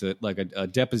episode. It's a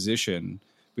deposition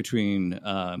between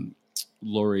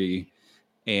Lori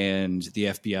and the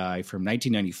FBI from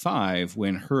 1995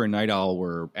 when her and Night Owl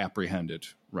were apprehended,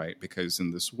 right? Because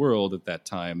in this world at that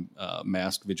time,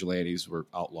 masked vigilantes were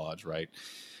outlawed, right?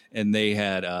 And they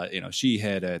had, she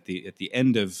had at the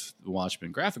end of the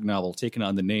Watchmen graphic novel taken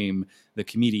on the name the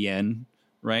Comedienne,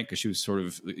 right? Because she was sort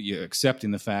of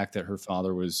accepting the fact that her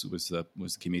father was the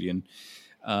comedian.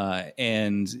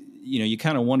 And you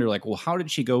kind of wonder, like, well, how did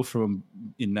she go from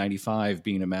in 95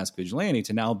 being a masked vigilante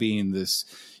to now being this,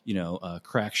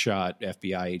 crack shot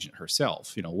FBI agent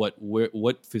herself?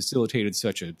 What facilitated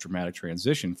such a dramatic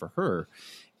transition for her?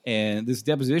 And this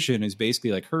deposition is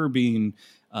basically like her being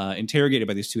interrogated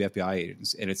by these two FBI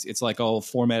agents, and it's like all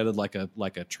formatted like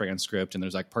a transcript, and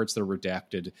there's like parts that are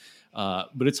redacted,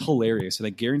 but it's hilarious. And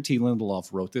I guarantee Lindelof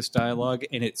wrote this dialogue,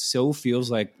 and it so feels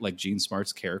like Gene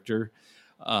Smart's character,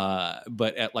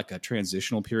 but at like a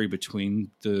transitional period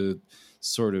between the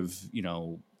sort of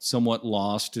somewhat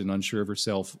lost and unsure of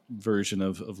herself version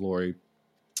of Lori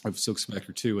of Silk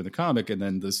Spectre 2 in the comic, and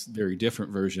then this very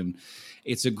different version.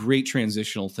 It's a great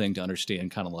transitional thing to understand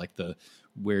kind of like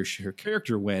where her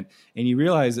character went, and you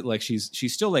realize that like she's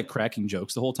still like cracking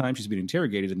jokes the whole time she's being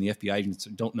interrogated, and the FBI agents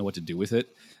don't know what to do with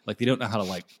it. Like they don't know how to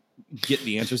like get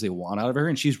the answers they want out of her,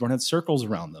 and she's running circles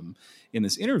around them in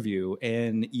this interview,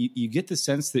 and you get the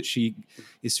sense that she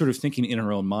is sort of thinking in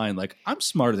her own mind, like, I'm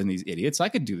smarter than these idiots, I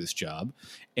could do this job.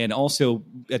 And also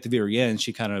at the very end,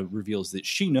 she kind of reveals that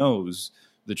she knows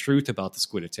the truth about the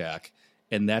squid attack,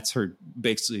 and that's her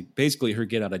basically her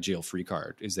get out of jail free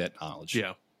card, is that knowledge.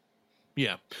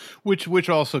 Yeah, which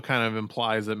also kind of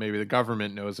implies that maybe the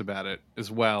government knows about it as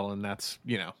well, and that's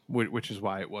which is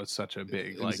why it was such a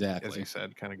big, like, exactly, as you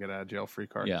said, kind of get out of jail free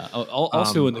card. Yeah.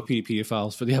 Also in the PDP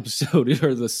files for the episode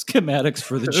are the schematics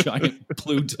for the giant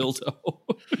blue dildo.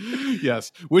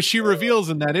 Yes, which she reveals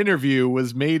in that interview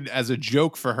was made as a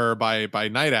joke for her by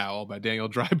Night Owl, by Daniel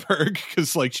Dreiberg,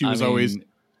 because like she was always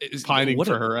pining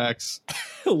for her ex.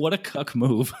 What a cuck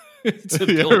move!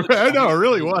 I know, it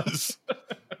really was.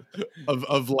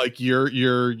 Of like you're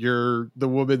the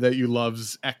woman that you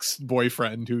love's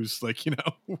ex-boyfriend who's like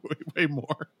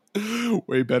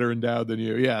way better endowed than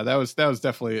you. Yeah, that was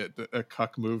definitely a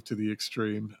cuck move to the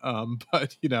extreme.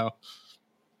 But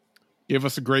gave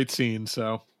us a great scene.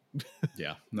 So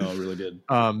yeah, no, it really did.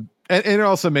 And it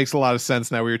also makes a lot of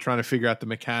sense now. We were trying to figure out the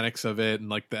mechanics of it and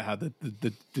like how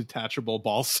the detachable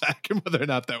ball sack and whether or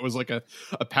not that was like a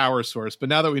power source. But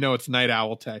now that we know it's Night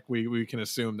Owl tech, we can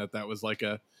assume that was like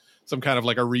some kind of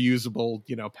like a reusable,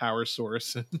 power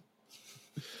source. So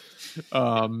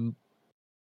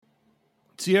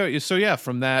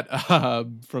from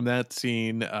that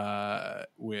scene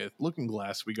with Looking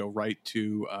Glass, we go right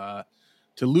to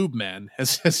Lube Man,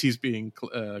 as he's being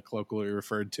colloquially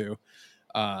referred to,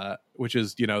 which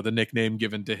is the nickname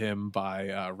given to him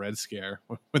by Red Scare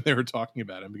when they were talking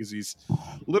about him, because he's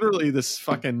literally this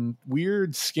fucking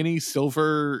weird skinny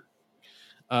silver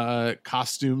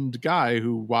costumed guy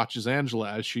who watches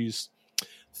Angela as she's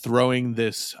throwing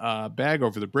this bag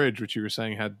over the bridge, which you were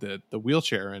saying had the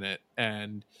wheelchair in it.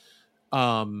 And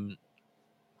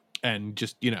and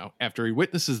just, after he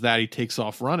witnesses that, he takes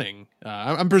off running.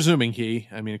 I'm presuming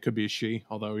I mean, it could be a she,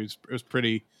 although it was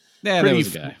pretty. Yeah, pretty, that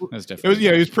was a guy. That was definitely.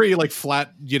 He was pretty like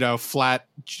flat, flat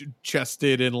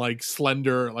chested and like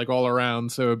slender, like all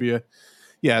around. So it'd be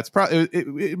it's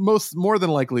probably more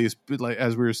than likely is like,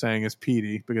 as we were saying, is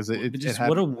Petey, because it had,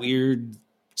 what a weird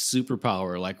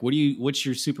superpower. Like, what's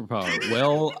your superpower?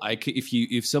 Well,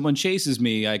 if someone chases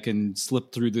me, I can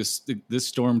slip through this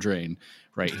storm drain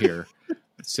right here.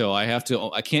 So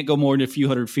I can't go more than a few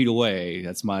hundred feet away.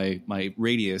 That's my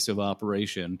radius of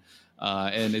operation.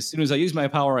 And as soon as I use my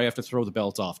power, I have to throw the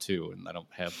belt off too, and I don't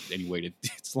have any way to.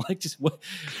 It's like just what?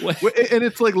 And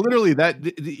it's like literally that.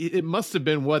 It must have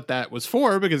been what that was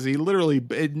for, because he literally,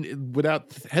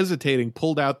 without hesitating,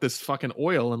 pulled out this fucking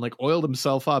oil and like oiled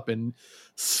himself up and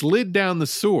slid down the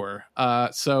sewer.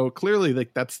 So clearly,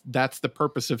 like that's the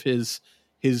purpose of his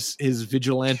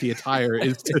vigilante attire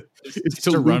is to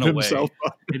run lube away himself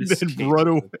up and then run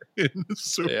away in the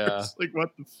sewers. Yeah. Like, what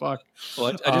the fuck?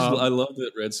 Well, I love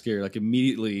that Red Scare like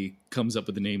immediately comes up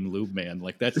with the name Lube Man.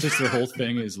 Like, that's just their whole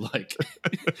thing, is like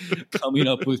coming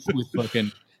up with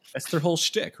fucking. That's their whole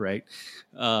shtick, right?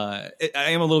 I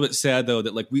am a little bit sad though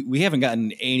that like we haven't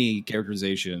gotten any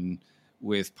characterization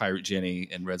with Pirate Jenny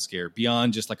and Red Scare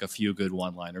beyond just like a few good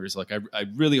one-liners. Like, I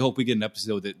really hope we get an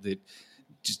episode that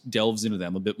just delves into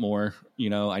them a bit more.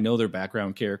 I know they're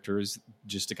background characters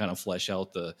just to kind of flesh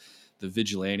out the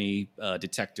vigilante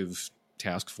detective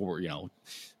task force,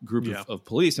 group of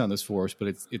police on this force. But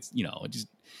it's just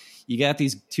you got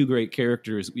these two great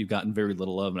characters that we've gotten very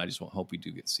little of, and I just hope we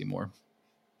do get to see more.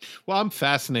 Well, I'm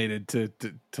fascinated to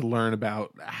learn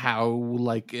about how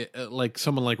like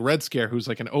someone like Red Scare, who's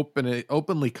like an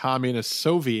openly communist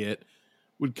Soviet,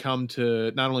 would come to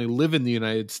not only live in the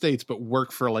United States, but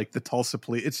work for like the Tulsa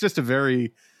police. It's just a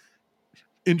very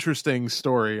interesting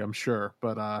story, I'm sure.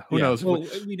 But who knows? Well,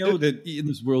 we know that in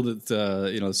this world that,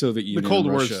 the Soviet Union, the Cold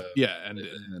War, Russia, and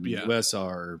the US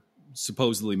are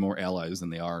supposedly more allies than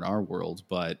they are in our world.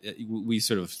 But we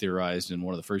sort of theorized in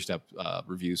one of the first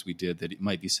reviews we did that it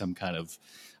might be some kind of,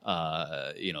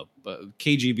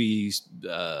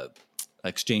 KGB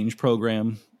exchange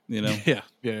program,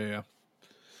 Yeah.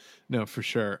 No, for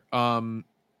sure. But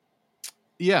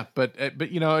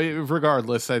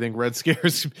regardless, I think Red Scare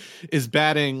is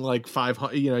batting like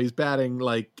 500. He's batting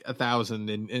like 1,000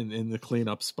 in the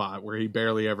cleanup spot, where he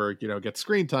barely ever gets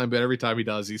screen time, but every time he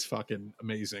does, he's fucking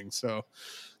amazing. So,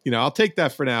 I'll take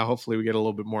that for now. Hopefully, we get a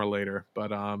little bit more later.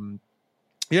 But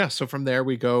so from there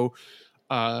we go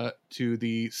to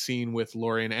the scene with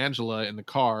Lori and Angela in the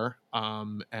car,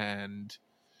 and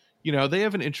they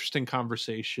have an interesting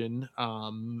conversation.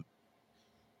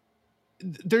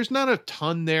 There's not a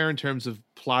ton there in terms of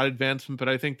plot advancement, but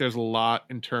I think there's a lot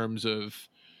in terms of.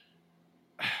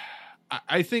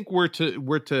 I think we're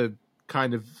to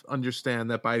kind of understand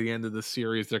that by the end of the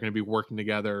series, they're going to be working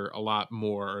together a lot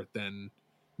more than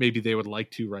maybe they would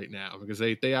like to right now, because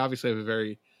they obviously have a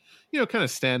very, kind of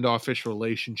standoffish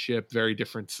relationship. Very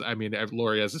different. I mean,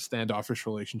 Lori has a standoffish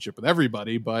relationship with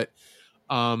everybody, but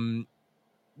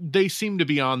they seem to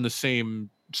be on the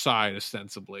same side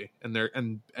ostensibly, and they're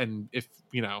and if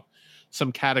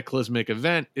some cataclysmic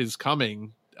event is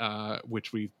coming,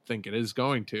 which we think it is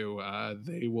going to,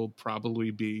 they will probably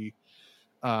be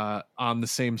on the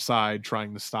same side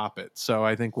trying to stop it. So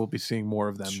I think we'll be seeing more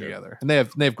of them together, and they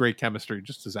have great chemistry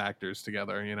just as actors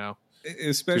together,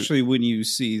 especially when you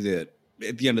see that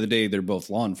at the end of the day they're both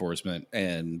law enforcement,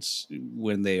 and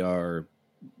when they are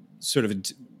sort of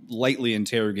lightly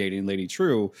interrogating Lady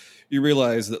True, you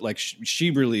realize that like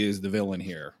she really is the villain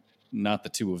here, not the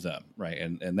two of them, right?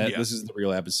 And that this is the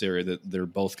real adversary that they're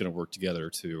both going to work together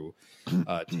to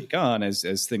take on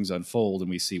as things unfold, and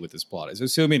we see what this plot is.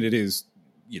 Assuming it is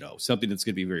something that's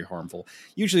going to be very harmful.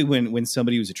 Usually when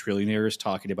somebody who's a trillionaire is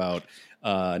talking about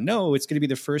no, it's going to be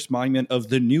the first monument of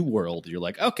the new world, you're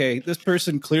like, okay, this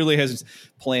person clearly has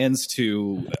plans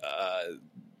to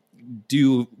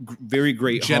do very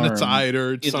great genocide harm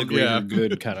or in something, the greater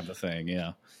good kind of a thing.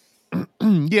 Yeah.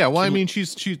 Well, I mean,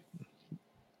 she's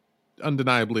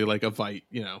undeniably like a Vite,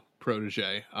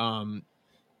 protege. Well,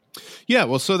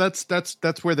 so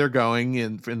that's where they're going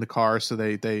in the car. So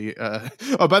they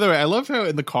oh, by the way, I love how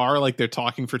in the car, like they're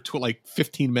talking for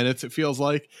 15 minutes, it feels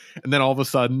like. And then all of a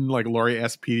sudden, like Lori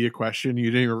asks Petey a question. You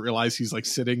didn't even realize he's like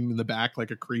sitting in the back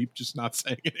like a creep, just not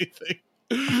saying anything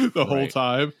the whole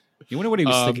time. You wonder what he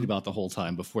was thinking about the whole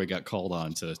time before he got called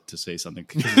on to say something.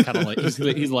 He's kind of like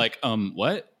he's like,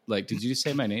 what? Like, did you just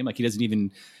say my name? Like, he's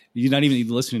not even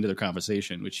listening to their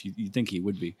conversation, which you'd think he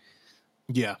would be.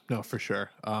 Yeah, no, for sure.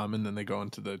 And then they go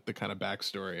into the kind of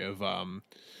backstory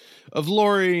of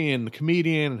Lori and the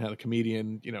comedian, and how the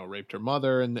comedian, raped her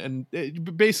mother, and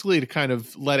basically to kind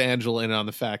of let Angela in on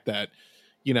the fact that,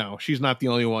 she's not the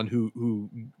only one who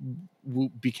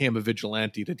became a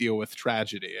vigilante to deal with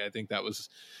tragedy. I think that was,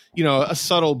 a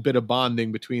subtle bit of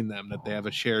bonding between them, that they have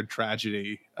a shared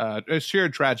tragedy, a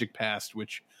shared tragic past,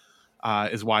 which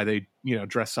is why they,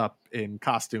 dress up in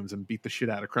costumes and beat the shit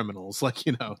out of criminals. Like,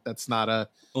 that's not a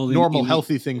normal,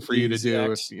 healthy thing for you to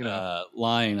do.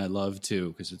 Line I love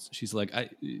too, because she's like,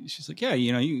 yeah,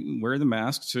 you wear the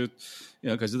mask to,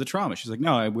 because of the trauma. She's like,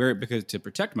 no, I wear it because to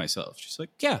protect myself. She's like,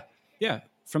 yeah,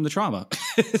 from the trauma.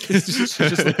 She's just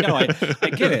like, no, I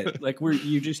get it. Like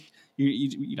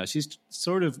she's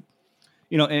sort of,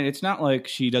 and it's not like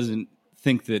she doesn't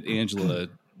think that Angela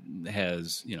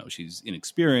has, she's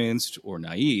inexperienced or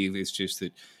naive. It's just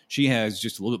that she has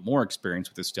just a little bit more experience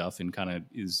with this stuff and kind of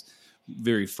is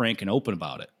very frank and open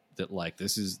about it. That like,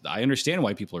 I understand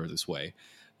why people are this way.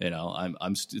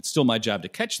 It's still my job to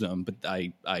catch them, but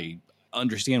I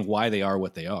understand why they are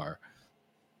what they are.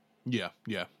 Yeah,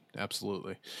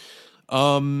 absolutely.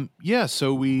 So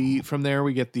from there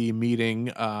we get the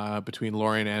meeting between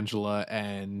Lori and Angela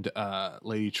and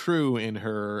Lady True in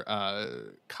her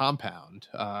compound,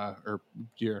 or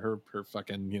her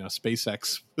fucking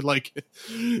SpaceX like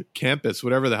campus,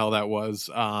 whatever the hell that was.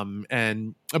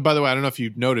 And by the way, I don't know if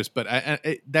you noticed, but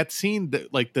that scene,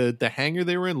 that like the hangar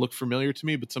they were in looked familiar to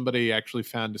me, but somebody actually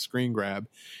found a screen grab.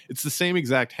 It's the same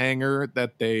exact hangar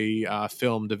that they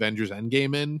filmed Avengers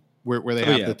Endgame in. Where they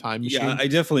have the time machine. Yeah, I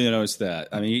definitely noticed that.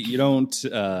 I mean, you don't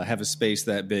have a space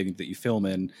that big that you film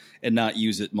in and not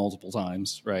use it multiple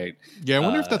times, right? Yeah, I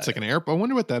wonder if that's like an airport. I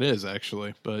wonder what that is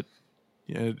actually. But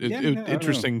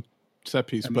interesting set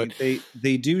piece. But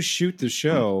they do shoot the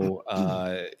show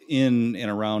in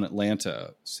and around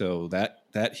Atlanta, so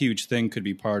that huge thing could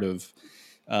be part of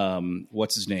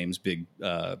what's his name's big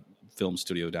film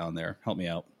studio down there. Help me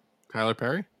out, Tyler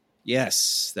Perry.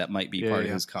 Yes, that might be part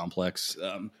of his complex.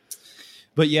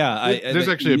 But yeah, there's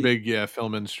actually a big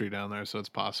film industry down there, so it's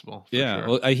possible. Yeah,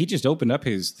 sure. Well, he just opened up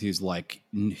his like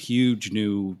huge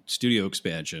new studio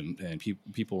expansion, and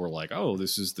people were like, "Oh,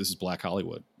 this is Black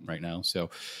Hollywood right now." So,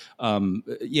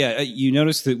 you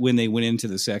notice that when they went into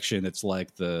the section, it's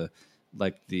like the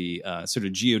sort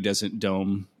of geodesic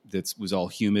dome that was all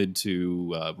humid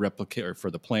to replicate, or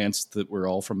for the plants that were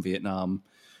all from Vietnam.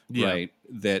 Yeah. Right,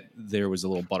 that there was a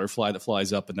little butterfly that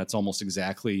flies up, and that's almost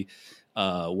exactly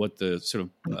what the sort of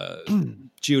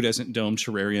geodesic dome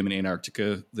terrarium in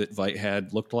Antarctica that Veidt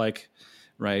had looked like.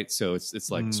 Right, so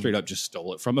it's like straight up just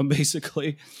stole it from him,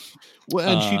 basically. Well,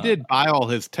 and she did buy all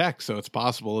his tech, so it's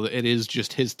possible that it is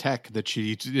just his tech that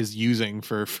she is using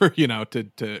for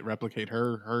to replicate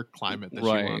her climate that she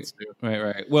wants to.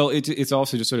 Right. Well, it's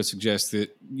also just sort of suggests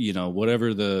that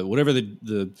whatever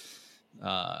the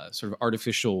sort of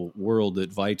artificial world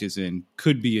that Veidt is in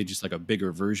could be just like a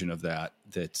bigger version of that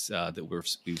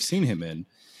we've seen him in.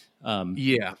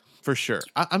 Yeah, for sure.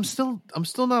 I'm still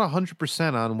not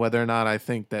 100% on whether or not I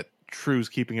think that True's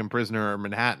keeping him prisoner in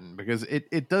Manhattan, because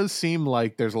it does seem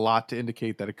like there's a lot to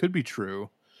indicate that it could be true,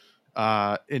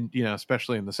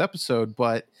 especially in this episode.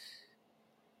 But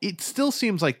it still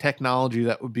seems like technology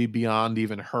that would be beyond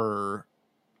even her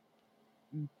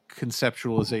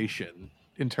conceptualization.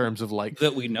 In terms of like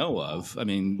that we know of, I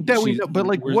mean, that we know, but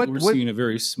like we're seeing a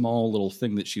very small little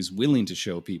thing that she's willing to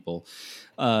show people.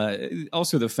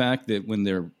 Also, the fact that when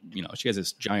they're, she has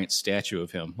this giant statue of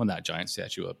him, well, not giant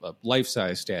statue, a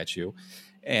life-size statue,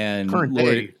 and current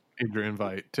day Adrian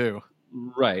Veidt too,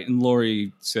 right? And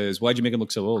Lori says, "Why'd you make him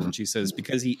look so old?" And she says,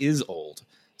 "Because he is old."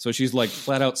 So she's like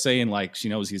flat out saying like she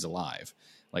knows he's alive,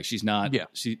 like she's not. Yeah,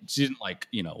 she didn't like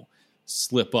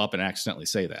slip up and accidentally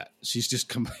say that. She's just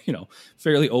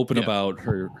fairly open about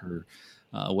her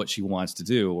what she wants to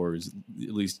do, or is at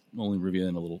least only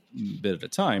revealing a little bit at a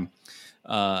time.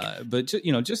 But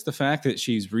just the fact that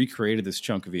she's recreated this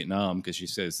chunk of Vietnam, because she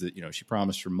says that she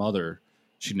promised her mother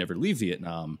she'd never leave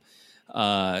Vietnam.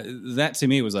 That to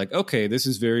me was like, okay, this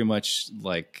is very much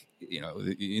like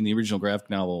in the original graphic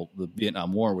novel, the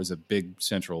Vietnam War was a big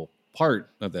central part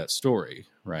of that story,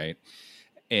 right?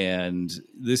 And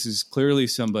this is clearly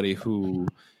somebody who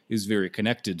is very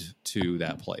connected to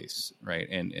that place, right?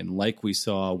 And like we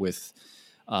saw with,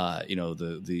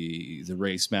 the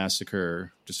race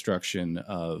massacre destruction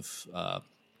of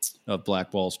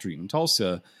Black Wall Street in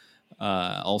Tulsa,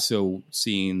 also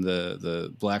seeing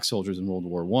the black soldiers in World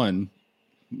War I,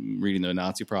 reading the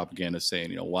Nazi propaganda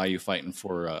saying, why are you fighting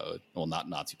for, not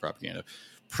Nazi propaganda,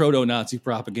 proto-Nazi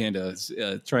propaganda,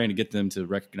 trying to get them to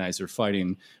recognize they're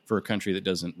fighting for a country that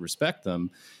doesn't respect them.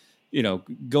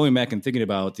 going back and thinking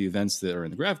about the events that are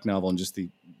in the graphic novel and just the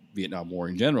Vietnam War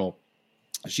in general,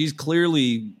 she's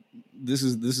clearly this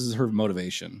is her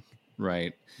motivation,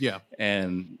 right? Yeah.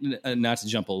 And not to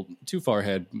jump too far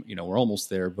ahead, we're almost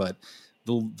there, but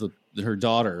her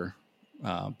daughter,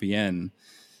 Bien,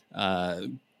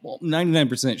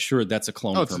 99% sure that's a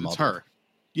clone of her mother. It's her.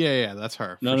 Yeah, that's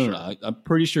her. No. I'm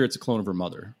pretty sure it's a clone of her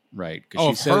mother, right?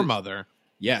 Her mother.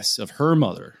 Yes, of her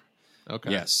mother.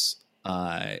 Okay. Yes.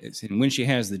 And when she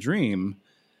has the dream,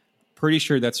 pretty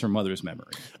sure that's her mother's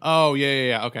memory. Oh,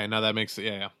 yeah. Okay, now that makes it.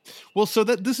 Yeah. Well, so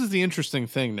this is the interesting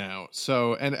thing now.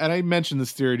 So, and I mentioned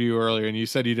this theory to you earlier, and you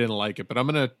said you didn't like it, but I'm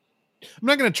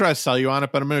not gonna try to sell you on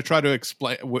it, but I'm gonna try to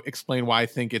explain why I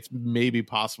think it's maybe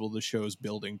possible the show's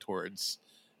building towards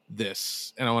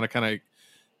this, and I want to kind of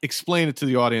explain it to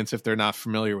the audience if they're not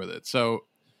familiar with it. So,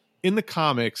 in the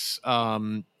comics,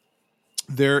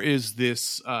 there is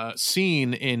this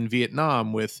scene in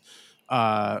Vietnam with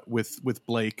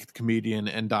Blake, the comedian,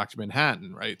 and Dr.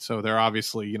 Manhattan, right? So they're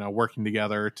obviously, working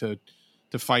together to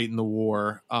fight in the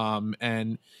war.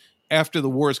 And after the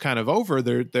war is kind of over,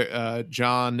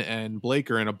 John and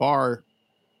Blake are in a bar,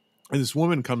 and this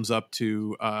woman comes up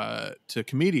to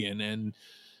comedian, and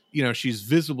she's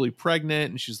visibly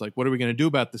pregnant, and she's like, "What are we going to do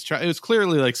about this child?" It was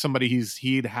clearly like somebody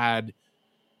he'd had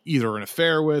either an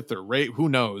affair with or rape. Who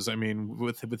knows? I mean,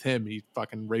 with him, he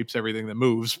fucking rapes everything that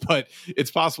moves. But it's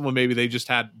possible maybe they just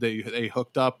they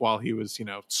hooked up while he was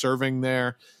serving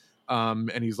there,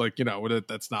 and he's like,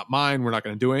 that's not mine. We're not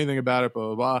going to do anything about it. Blah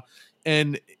blah blah.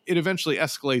 And it eventually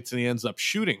escalates, and he ends up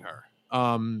shooting her.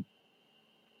 And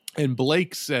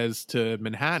Blake says to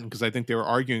Manhattan, because I think they were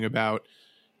arguing about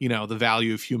the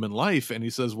value of human life. And he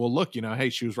says, well, look, hey,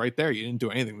 she was right there. You didn't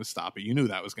do anything to stop it. You knew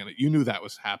that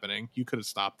was happening. You could have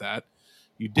stopped that.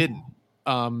 You didn't.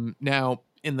 Now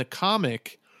in the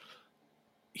comic,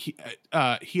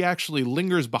 he actually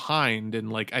lingers behind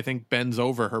and I think bends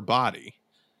over her body.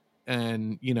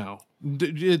 And,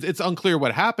 it's unclear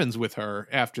what happens with her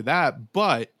after that,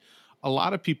 but a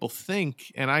lot of people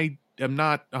think, and I am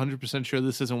not 100% sure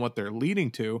this isn't what they're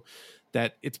leading to,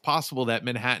 that it's possible that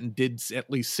Manhattan did at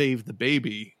least save the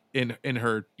baby in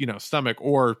her, stomach,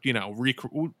 or,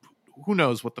 who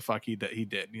knows what the fuck he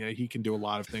did. He can do a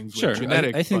lot of things with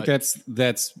genetics. I think that's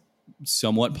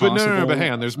somewhat possible. But no, but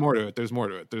hang on, there's more to it. There's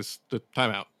the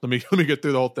timeout. Let me get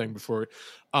through the whole thing before.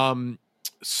 And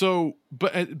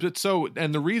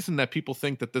the reason that people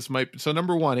think that this might, so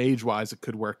number one, age-wise, it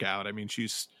could work out. I mean,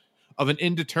 she's of an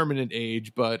indeterminate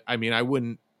age, but I mean, I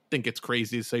wouldn't think it's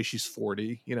crazy to say she's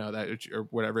 40, that or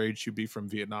whatever age she'd be from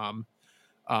Vietnam,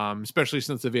 especially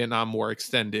since the Vietnam War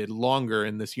extended longer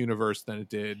in this universe than it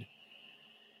did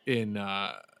in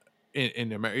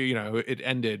America. It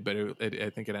ended, but I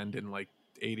think it ended in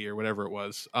 80 or whatever it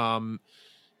was.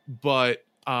 But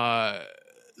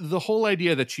the whole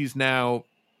idea that she's now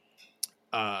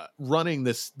running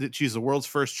this, that she's the world's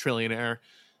first trillionaire.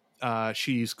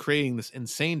 She's creating this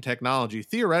insane technology.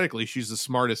 Theoretically, she's the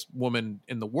smartest woman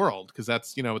in the world, because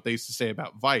that's, what they used to say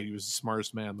about Veidt. He was the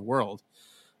smartest man in the world.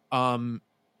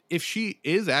 If she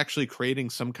is actually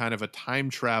creating some kind of a time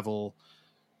travel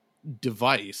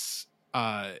device,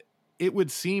 it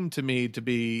would seem to me to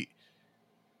be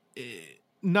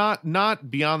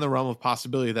not beyond the realm of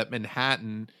possibility that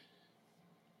Manhattan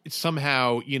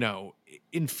somehow,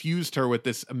 infused her with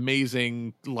this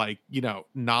amazing,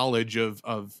 knowledge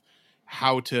of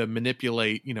how to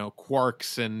manipulate,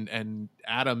 quarks and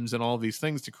atoms and all these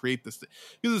things to create this.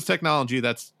 Because this technology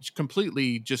that's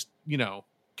completely just,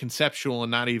 conceptual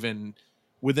and not even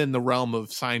within the realm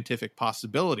of scientific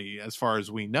possibility, as far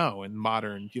as we know, in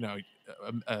modern,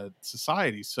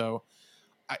 society. So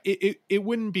it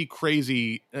wouldn't be a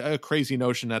crazy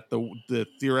notion that the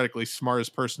theoretically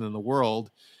smartest person in the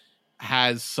world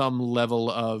has some level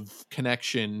of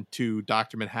connection to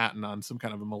Dr. Manhattan on some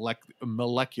kind of a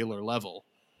molecular level.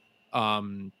 So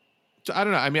I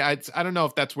don't know. I mean, I don't know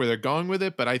if that's where they're going with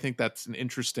it, but I think that's an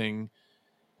interesting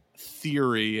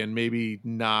theory, and maybe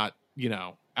not,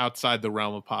 outside the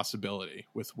realm of possibility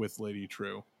with Lady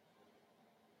True.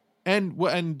 And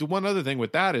one other thing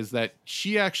with that is that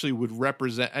she actually would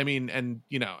represent, the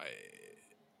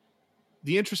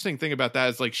interesting thing about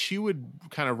that is she would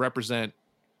kind of represent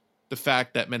the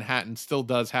fact that Manhattan still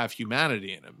does have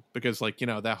humanity in him, because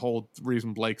that whole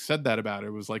reason Blake said that about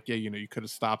her was you could have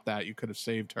stopped that, you could have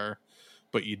saved her,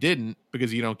 but you didn't,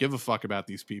 because you don't give a fuck about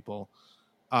these people.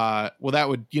 Well, that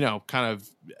would, kind of,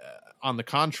 on the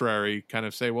contrary, kind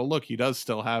of say, well, look, he does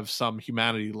still have some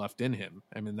humanity left in him.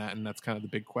 I mean, that's kind of the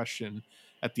big question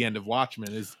at the end of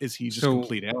Watchmen, is he just a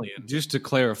complete alien? Just to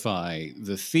clarify,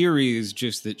 the theory is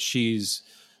just that she's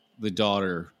the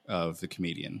daughter of the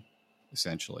comedian.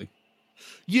 essentially.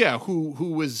 Yeah, who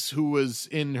was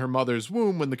in her mother's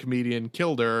womb when the comedian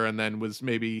killed her, and then was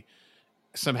maybe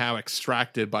somehow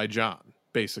extracted by John.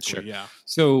 Basically, Sure. yeah.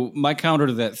 So my counter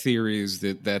to that theory is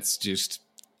that's just,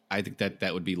 I think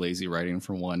that would be lazy writing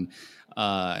for one.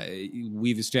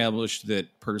 We've established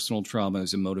that personal trauma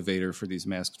is a motivator for these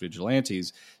masked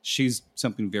vigilantes. She's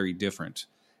something very different.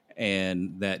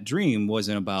 And that dream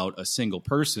wasn't about a single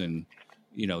person,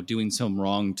 doing some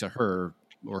wrong to her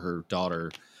or her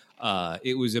daughter.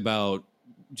 It was about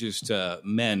just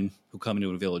men who come into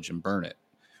a village and burn it,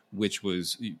 which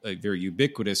was a very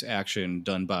ubiquitous action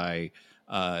done by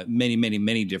many, many,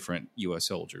 many different U.S.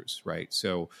 soldiers, right?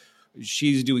 So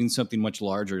she's doing something much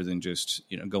larger than just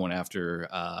going after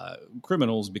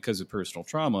criminals because of personal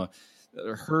trauma.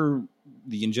 The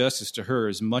injustice to her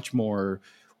is much more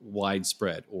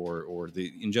widespread, or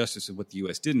the injustice of what the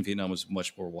U.S. did in Vietnam was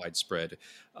much more widespread,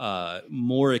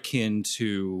 more akin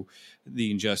to the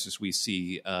injustice we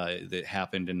see that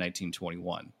happened in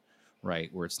 1921, right,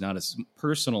 where it's not as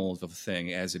personal of a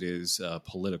thing as it is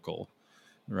political,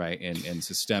 right, and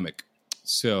systemic.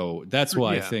 So that's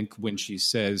why I think when she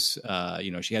says,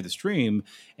 she had this dream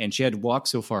and she had to walk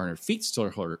so far and her feet still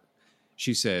hurt,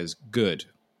 she says, good.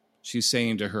 She's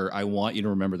saying to her, I want you to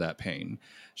remember that pain.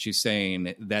 She's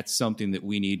saying that's something that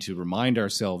we need to remind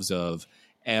ourselves of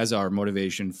as our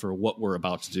motivation for what we're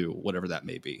about to do, whatever that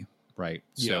may be, right?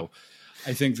 Yeah. So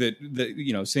I think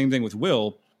that same thing with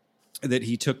Will, that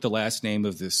he took the last name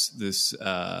of this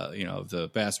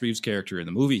the Bass Reeves character in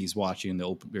the movie he's watching,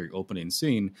 the very opening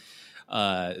scene,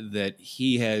 that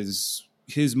he has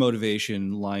his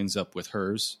motivation lines up with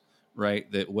hers, right?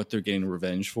 That what they're getting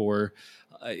revenge for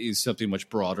is something much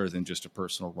broader than just a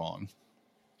personal wrong.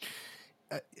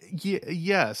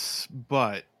 Yes,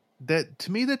 but that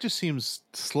to me that just seems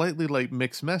slightly like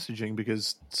mixed messaging,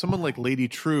 because someone like Lady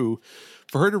True,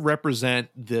 for her to represent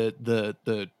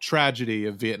the tragedy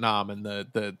of Vietnam and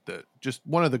the just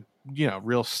one of the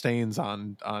real stains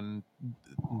on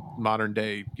modern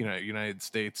day United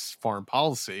States foreign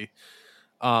policy,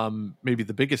 maybe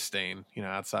the biggest stain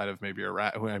outside of maybe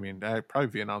Iraq. I mean, probably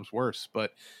Vietnam's worse,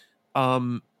 but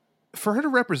for her to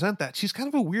represent that, she's kind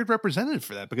of a weird representative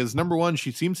for that, because number one, she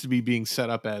seems to be being set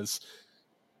up as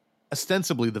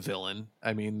ostensibly the villain.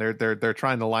 I mean, they're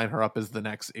trying to line her up as the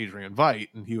next Adrian Veidt,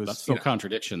 and he was. That's no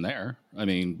contradiction there. I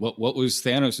mean, what was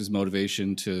Thanos'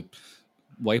 motivation to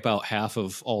wipe out half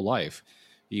of all life?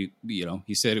 He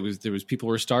said there was people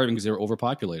who were starving because they were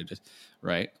overpopulated,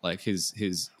 right? Like his.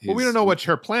 Well, we don't know what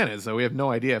her plan is, though. We have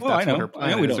no idea if that's what her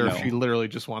plan is, or if she literally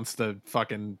just wants to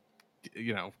fucking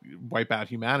wipe out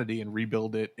humanity and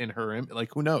rebuild it in her,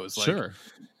 like, who knows? Like, sure,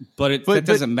 but that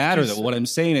doesn't matter. Though what I'm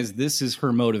saying is, this is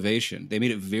her motivation. They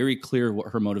made it very clear what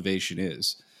her motivation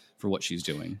is for what she's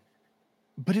doing.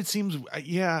 But it seems,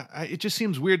 it just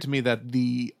seems weird to me that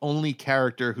the only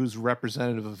character who's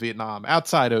representative of Vietnam,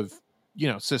 outside of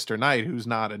Sister Night, who's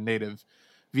not a native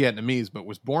Vietnamese but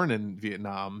was born in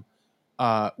Vietnam,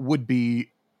 would be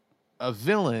a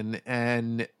villain.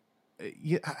 And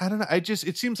I don't know.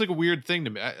 It seems like a weird thing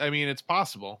to me. I mean, it's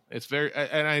possible. It's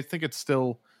and I think it's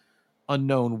still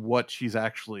unknown what she's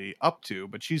actually up to,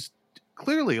 but she's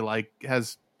clearly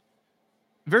has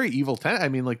very evil I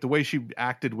mean, like the way she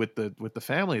acted with the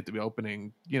family at the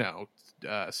opening,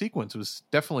 sequence was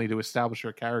definitely to establish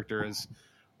her character as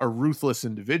a ruthless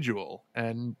individual.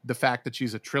 And the fact that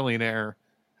she's a trillionaire,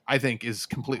 I think, is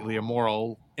completely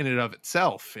immoral in and of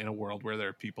itself, in a world where there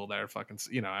are people that are fucking,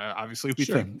 obviously we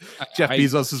think Jeff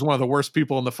Bezos is one of the worst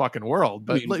people in the fucking world,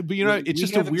 but it's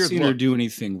just a weird seen her do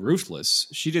anything ruthless.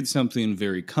 She did something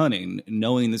very cunning,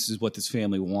 knowing this is what this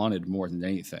family wanted more than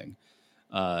anything.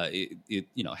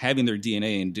 Having their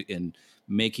DNA and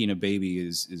making a baby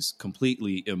is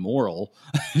completely immoral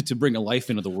to bring a life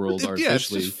into the world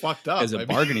artificially, it's fucked up as a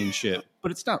bargaining chip,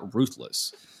 but it's not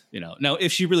ruthless. Now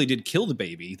if she really did kill the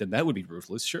baby, then that would be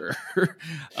ruthless, sure.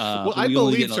 Well, I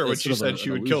believed her when she said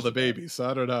she would kill the baby, so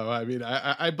I don't know. I mean,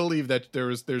 I believe that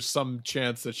there's some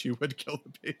chance that she would kill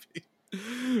the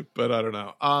baby, but I don't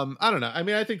know. I don't know. I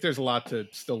mean, I think there's a lot to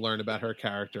still learn about her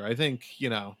character. I think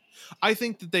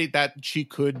that she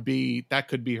could be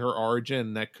her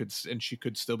origin. And she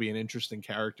could still be an interesting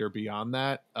character beyond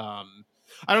that. I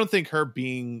don't think her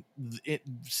being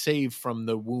saved from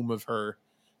the womb of her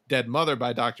dead mother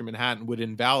by Dr. Manhattan would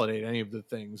invalidate any of the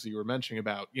things you were mentioning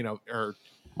about, her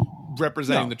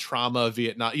representing the trauma of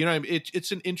Vietnam.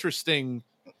 It's an interesting,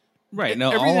 right. Now,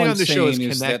 everything all I'm on the show is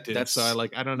saying connected. That's, so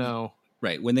I don't know.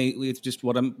 Right. It's just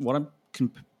what I'm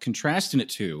contrasting it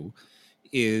to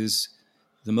is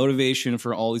the motivation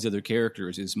for all these other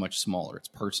characters is much smaller. It's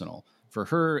personal. For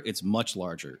her, it's much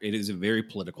larger. It is a very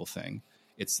political thing.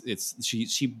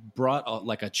 She brought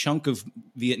like a chunk of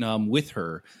Vietnam with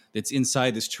her that's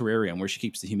inside this terrarium where she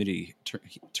keeps the humidity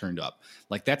turned up.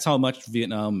 Like that's how much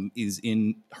Vietnam is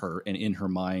in her and in her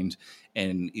mind,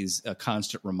 and is a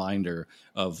constant reminder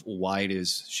of why it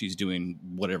is she's doing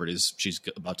whatever it is she's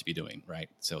about to be doing. Right.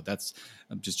 So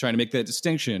I'm just trying to make that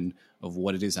distinction of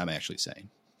what it is I'm actually saying.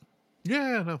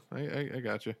 Yeah, no, I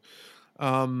got you.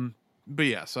 But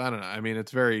yeah, so I don't know. I mean,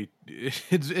 it's very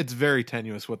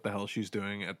tenuous what the hell she's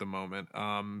doing at the moment.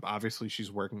 Obviously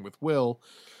she's working with Will.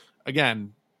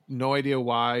 Again, no idea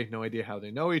why, no idea how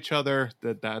they know each other.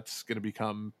 That's going to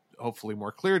become hopefully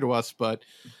more clear to us. But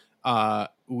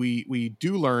we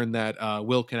do learn that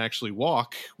Will can actually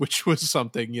walk, which was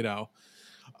something,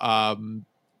 and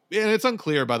it's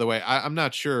unclear, by the way. I'm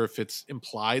not sure if it's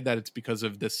implied that it's because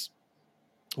of this,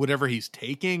 whatever he's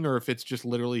taking, or if it's just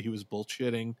literally he was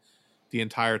bullshitting the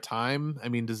entire time. I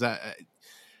mean, does that...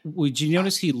 Would you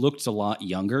notice he looked a lot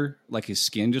younger? Like his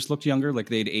skin just looked younger, like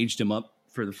they'd aged him up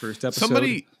for the first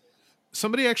episode?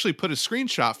 Somebody actually put a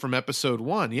screenshot from episode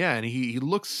 1. Yeah, and he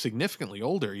looks significantly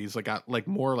older. He's like got like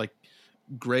more like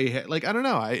gray hair. Like, I don't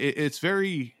know. It's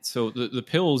very... So the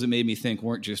pills, it made me think,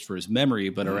 weren't just for his memory,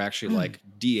 but are actually like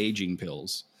de-aging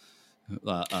pills.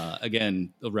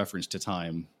 Again, a reference to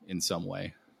time in some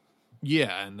way.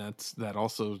 Yeah, and that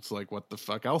also, it's like, what the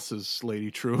fuck else is Lady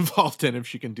True involved in if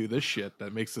she can do this shit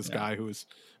that makes this guy who is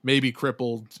maybe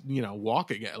crippled,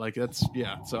 walk again? Like, that's,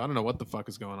 yeah. So I don't know what the fuck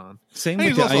is going on. Same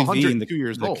with the IV in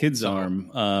the kid's arm.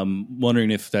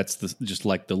 Wondering if that's just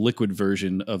like the liquid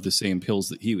version of the same pills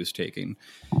that he was taking.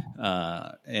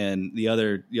 And the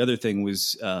other thing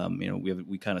was,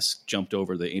 we kind of jumped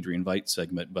over the Adrian Veidt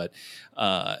segment, but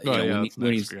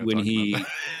when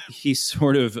he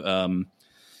sort of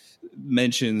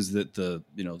mentions that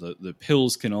the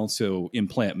pills can also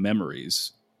implant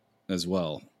memories as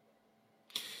well.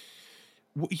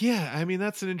 Yeah, I mean,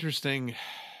 that's an interesting...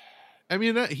 I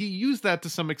mean, he used that to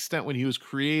some extent when he was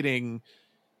creating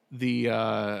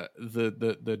the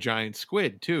giant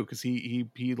squid too, because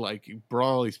he like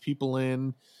brought all these people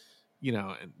in,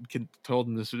 and told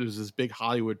them this was this big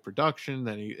Hollywood production.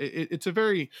 Then it's a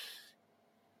very...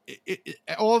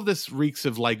 all of this reeks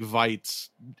of like Veidt's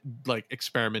like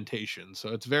experimentation.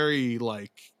 So it's very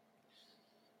like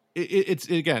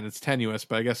it's tenuous,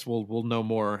 but I guess we'll know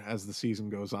more as the season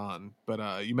goes on.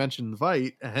 But you mentioned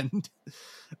Veidt, and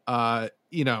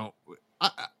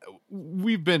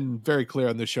we've been very clear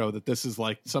on the show that this is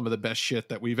like some of the best shit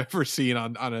that we've ever seen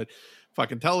on a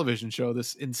fucking television show.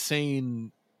 This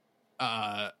insane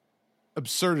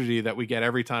absurdity that we get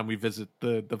every time we visit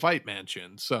the Veidt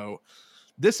mansion. So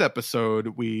this episode,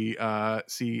 we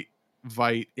see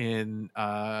Veidt in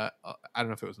I don't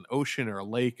know if it was an ocean or a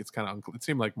lake. It's kind of it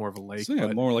seemed like more of a lake,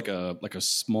 but more like a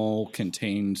small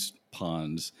contained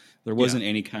pond. There wasn't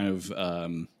any kind of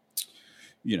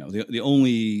the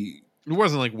only... It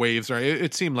wasn't like waves, right?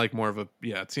 It seemed like more of a...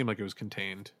 Yeah, it seemed like it was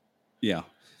contained. Yeah.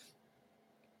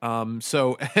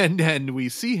 So and we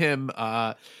see him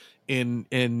in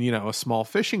a small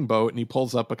fishing boat, and he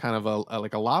pulls up a kind of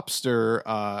a lobster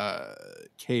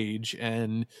cage,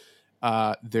 and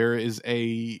there is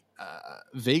a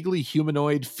vaguely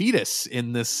humanoid fetus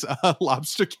in this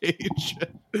lobster cage.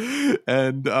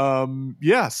 And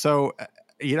so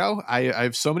I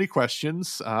have so many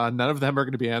questions. None of them are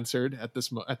going to be answered at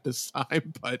this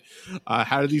time. But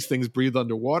how do these things breathe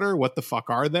underwater? What the fuck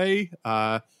are they?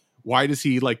 Why does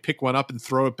he like pick one up and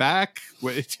throw it back?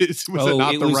 Was it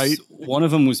not the right? One of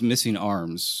them was missing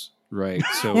arms, right?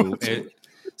 So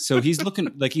so he's looking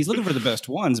for the best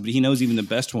ones, but he knows even the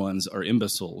best ones are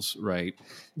imbeciles, right?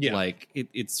 Yeah. Like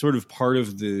it's sort of part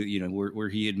of the where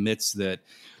he admits that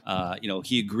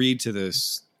he agreed to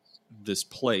this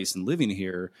place and living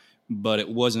here, but it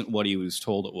wasn't what he was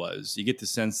told it was. You get the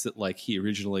sense that like he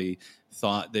originally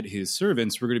thought that his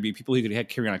servants were going to be people he could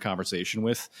carry on a conversation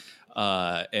with.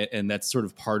 And that's sort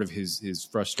of part of his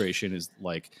frustration is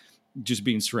like just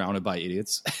being surrounded by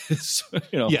idiots.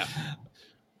 Yeah.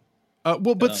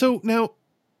 So now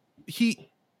he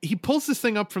pulls this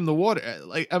thing up from the water.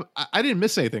 Like I didn't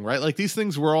miss anything, right? Like these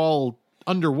things were all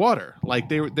underwater. Like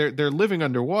they're living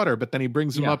underwater, but then he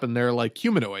brings them up and they're like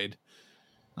humanoid.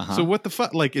 Uh-huh. So what the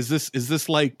fuck? Like, is this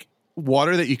like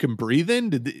water that you can breathe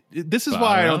in? This is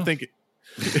why I don't think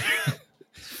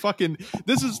fucking,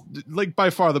 this is like by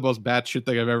far the most batshit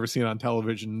thing I've ever seen on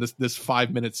television. This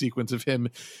 5-minute sequence of him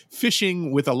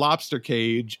fishing with a lobster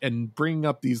cage and bringing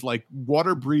up these like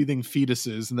water breathing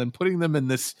fetuses and then putting them in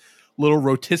this little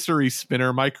rotisserie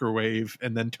spinner microwave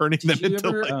and then turning them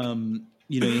into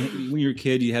when you were a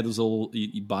kid, you had those little,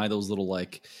 you buy those little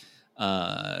like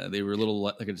they were little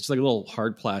like just like a little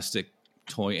hard plastic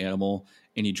toy animal,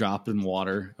 and you drop it in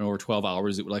water, and over 12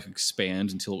 hours it would like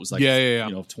expand until it was like, Yeah.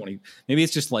 20. Maybe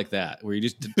it's just like that, where you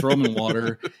just throw them in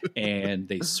water and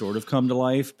they sort of come to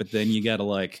life, but then you got to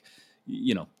like,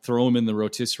 throw them in the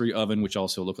rotisserie oven, which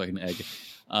also look like an egg.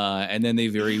 And then they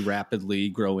very rapidly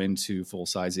grow into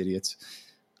full-size idiots.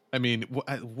 I mean,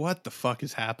 what the fuck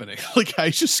is happening? Like, I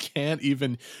just can't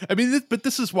even. I mean, but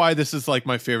this is why this is like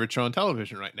my favorite show on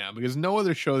television right now, because no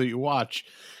other show that you watch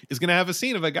is going to have a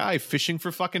scene of a guy fishing for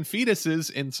fucking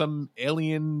fetuses in some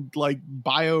alien like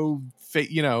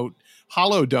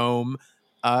hollow dome,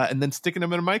 and then sticking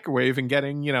them in a microwave and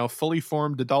getting fully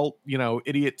formed adult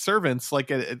idiot servants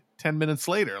like 10 minutes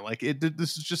later. Like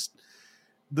this is just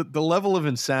the level of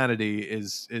insanity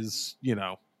is.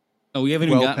 Oh, we haven't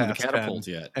even gotten to the catapult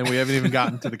yet. And we haven't even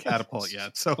gotten to the catapult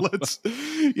yet. So let's,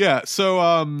 yeah.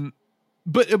 So,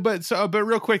 but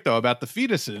real quick though, about the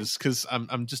fetuses, cause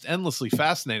I'm just endlessly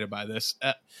fascinated by this.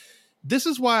 This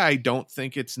is why I don't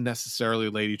think it's necessarily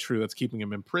Lady True that's keeping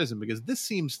him in prison, because this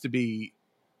seems to be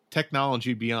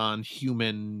technology beyond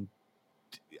human.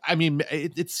 I mean,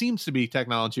 it seems to be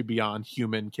technology beyond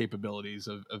human capabilities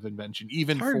of invention,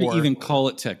 even hard to even call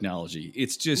it technology.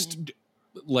 It's just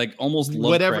like almost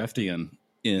Lovecraftian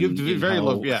in very how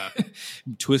low, yeah,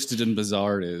 twisted and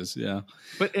bizarre it is. Yeah,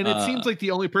 but it seems like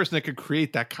the only person that could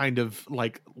create that kind of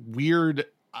like weird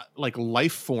like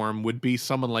life form would be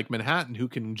someone like Manhattan, who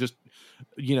can just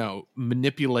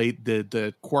manipulate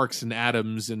the quarks and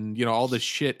atoms and all this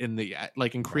shit in the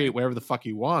like and create whatever the fuck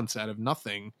he wants out of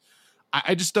nothing.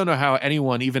 I just don't know how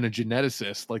anyone, even a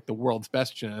geneticist, like the world's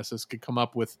best geneticist, could come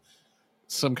up with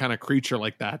some kind of creature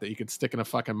like that you could stick in a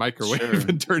fucking microwave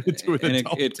and turn into an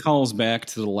adult. It calls back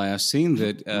to the last scene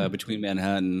that between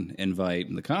Manhattan and Veidt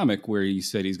in the comic, where he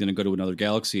said he's going to go to another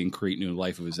galaxy and create new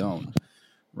life of his own.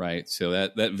 Right. So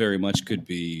that very much could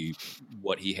be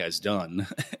what he has done.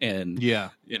 And,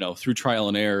 through trial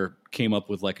and error, came up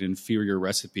with like an inferior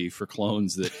recipe for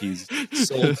clones that he's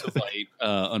sold to Veidt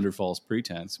under false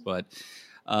pretense. But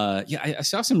I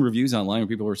saw some reviews online where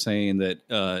people were saying that,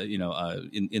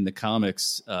 in the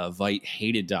comics, Veidt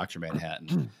hated Dr.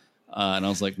 Manhattan. And I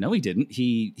was like, no, he didn't.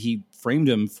 He framed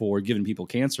him for giving people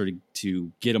cancer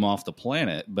to get him off the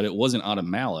planet, but it wasn't out of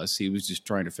malice. He was just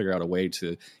trying to figure out a way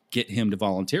to get him to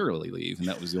voluntarily leave, and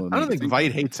that was the only. I don't think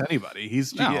Veidt hates anybody.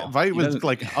 Veidt was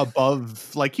like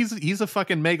above, like he's a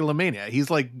fucking megalomaniac. He's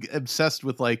like obsessed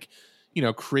with like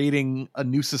creating a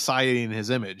new society in his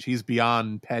image. He's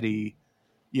beyond petty.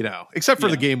 Except for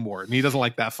the game warden. He doesn't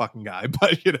like that fucking guy,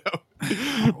 but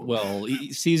well,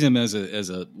 he sees him as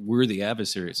a worthy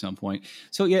adversary at some point.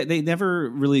 So yeah, they never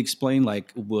really explain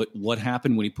like what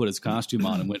happened when he put his costume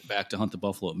on and went back to hunt the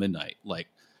buffalo at midnight. Like,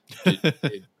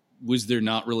 was there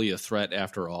not really a threat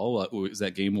after all? Was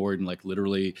that game warden like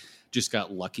literally just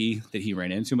got lucky that he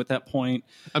ran into him at that point?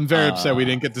 I'm very upset we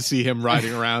didn't get to see him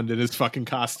riding around in his fucking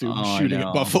costume shooting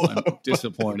at buffalo. I'm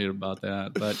disappointed about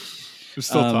that, but there's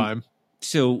still time.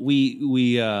 So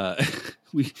we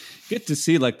get to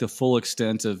see like the full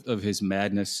extent of his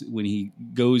madness when he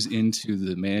goes into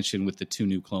the mansion with the two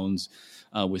new clones,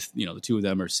 with the two of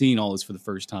them are seeing all this for the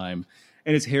first time,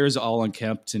 and his hair is all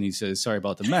unkempt, and he says sorry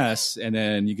about the mess, and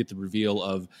then you get the reveal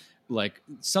of like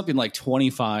something like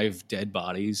 25 dead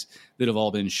bodies that have all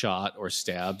been shot or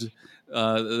stabbed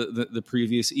the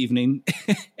previous evening.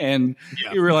 And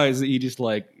you realize that he just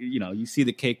like, you see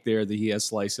the cake there that he has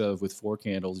slice of with 4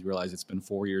 candles. You realize it's been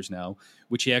 4 years now,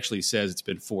 which he actually says it's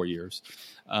been 4 years.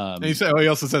 And he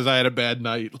also says I had a bad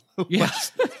night. Yeah.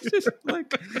 Just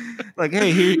like,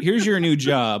 hey, here's your new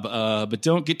job. But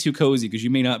don't get too cozy because you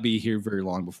may not be here very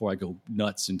long before I go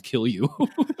nuts and kill you.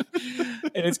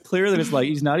 And it's clear that it's like,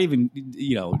 he's not even,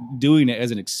 doing it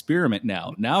as an experiment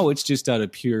now. Now it's just out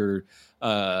of pure,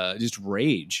 just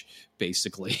rage,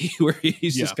 basically, where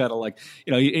he's just kind of like,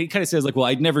 he kind of says like, well,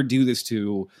 I'd never do this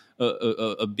to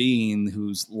a being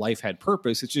whose life had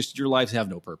purpose. It's just your lives have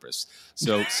no purpose.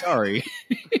 So sorry.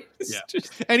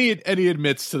 And he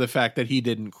admits to the fact that he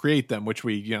didn't create them, which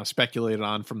we speculated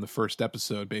on from the first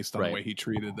episode based on the way he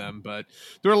treated them. But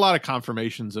there are a lot of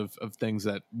confirmations of things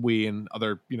that we and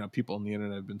other people on the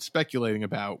internet have been speculating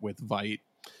about with Veidt.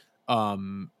 By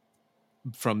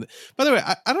the way,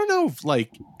 I don't know if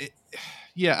like,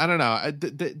 I don't know.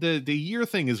 The year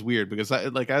thing is weird because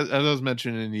as I was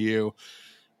mentioning to you,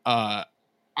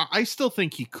 I still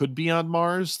think he could be on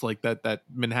Mars, like that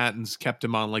Manhattan's kept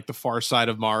him on like the far side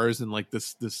of Mars and like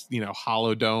this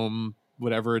hollow dome,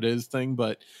 whatever it is thing.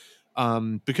 But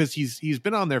because he's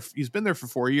been on there, he's been there for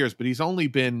 4 years, but he's only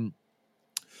been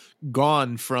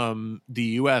gone from the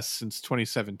US since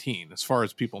 2017, as far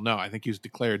as people know. I think he was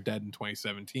declared dead in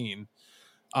 2017.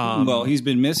 Well, he's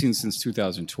been missing since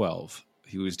 2012.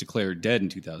 he was declared dead in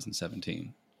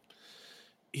 2017.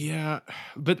 Yeah,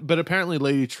 but apparently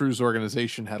Lady True's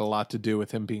organization had a lot to do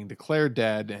with him being declared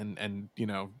dead and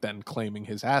then claiming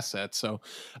his assets. So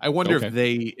I wonder if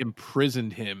they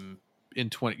imprisoned him in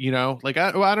 20.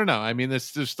 I don't know. I mean,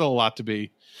 there's still a lot to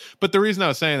be. But the reason I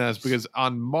was saying that is because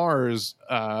on Mars,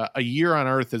 a year on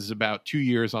Earth is about 2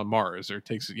 years on Mars, or it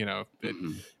takes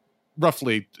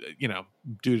roughly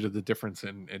due to the difference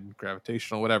in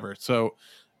gravitational whatever. So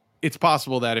it's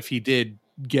possible that if he did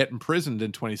get imprisoned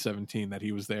in 2017, that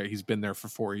he was there, he's been there for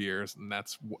 4 years,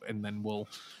 and then we'll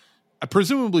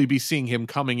presumably be seeing him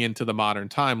coming into the modern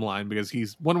timeline, because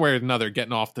he's one way or another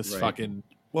getting off this fucking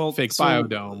fake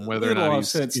biodome, whether or not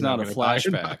he's it's not a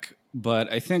flashback.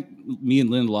 But I think me and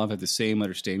Lindelof have the same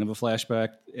understanding of a flashback,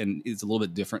 and it's a little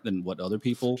bit different than what other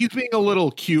people. He's being a little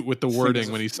cute with the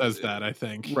wording when he says that, I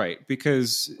think. Right,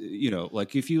 because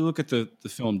like if you look at the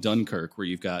film Dunkirk, where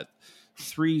you've got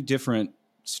 3 different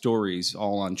stories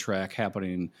all on track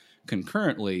happening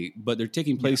concurrently, but they're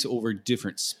taking place over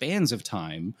different spans of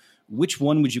time. Which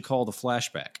one would you call the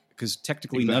flashback? Because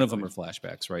technically none of them are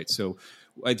flashbacks, right? So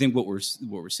I think what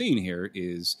we're seeing here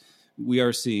is we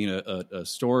are seeing a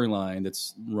storyline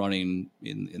that's running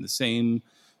in the same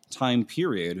time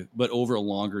period, but over a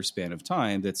longer span of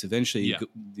time. That's eventually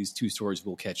these 2 stories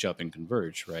will catch up and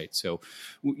converge, right? So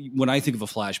when I think of a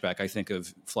flashback, I think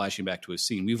of flashing back to a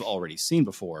scene we've already seen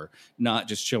before, not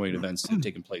just showing events that have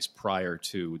taken place prior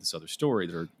to this other story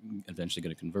that are eventually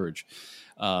going to converge.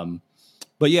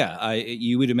 But yeah,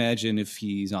 you would imagine if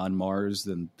he's on Mars,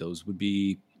 then those would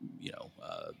be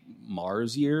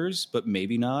Mars years, but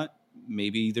maybe not.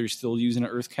 Maybe they're still using an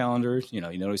Earth calendar. You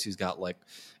notice he's got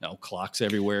clocks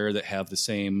everywhere that have the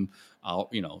same,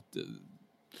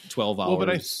 12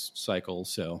 hours cycle.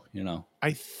 So,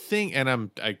 I think, and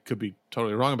I could be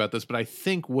totally wrong about this, but I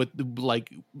think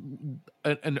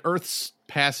an Earth's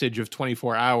passage of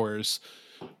 24 hours,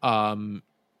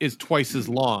 is twice as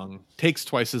long, takes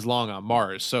twice as long on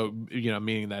Mars. So,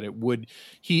 meaning that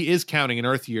he is counting in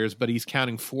Earth years, but he's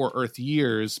counting 4 Earth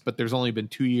years, but there's only been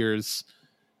 2 years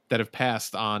that have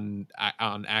passed on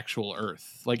actual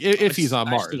Earth. Like if he's on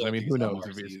Mars, I mean, who knows?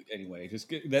 Anyway,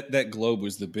 just that globe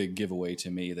was the big giveaway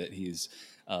to me that he's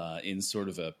in sort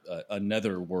of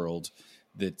another world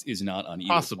that is not on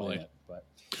either planet. But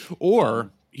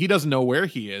or he doesn't know where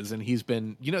he is, and he's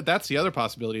been. That's the other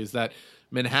possibility, is that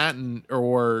Manhattan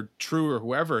or True or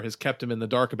whoever has kept him in the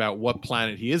dark about what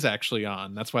planet he is actually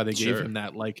on. That's why they gave him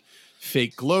that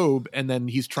fake globe, and then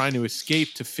he's trying to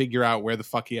escape to figure out where the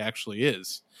fuck he actually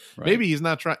is. Right. Maybe he's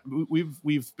not trying.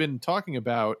 We've been talking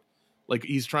about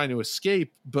he's trying to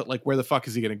escape, but where the fuck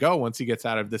is he going to go once he gets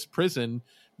out of this prison?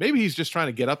 Maybe he's just trying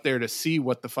to get up there to see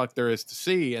what the fuck there is to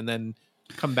see, and then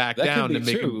come back down to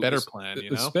make a better plan.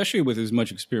 Especially with as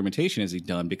much experimentation as he's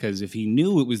done, because if he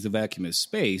knew it was the vacuum of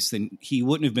space, then he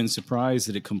wouldn't have been surprised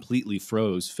that it completely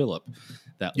froze Philip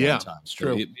that one time. It's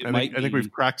true. I think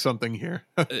we've cracked something here.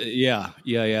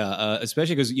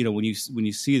 Especially because when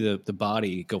you see the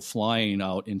body go flying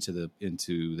out into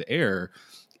the air,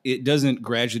 it doesn't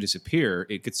gradually disappear.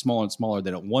 It gets smaller and smaller.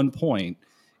 Then at one point,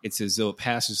 it's as though it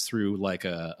passes through like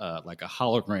a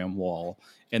hologram wall,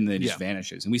 and then just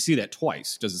vanishes. And we see that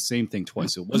twice. Does the same thing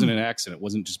twice. So it wasn't an accident. It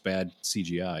wasn't just bad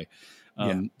CGI.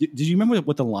 Did you remember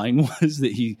what the line was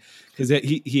that he's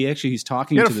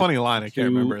talking? He had a funny line. I can't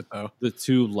remember it though. The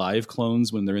 2 live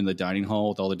clones when they're in the dining hall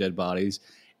with all the dead bodies.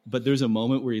 But there's a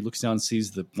moment where he looks down and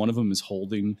sees that one of them is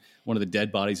holding, one of the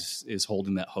dead bodies is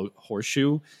holding that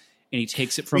horseshoe, and he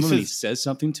takes it from him and he says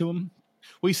something to him.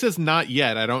 Well, he says, "Not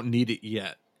yet. I don't need it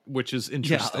yet." Which is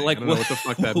interesting. I don't know what the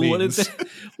fuck that means.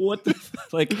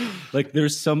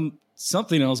 There's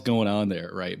something else going on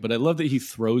there, right? But I love that he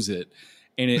throws it,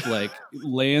 and it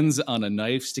lands on a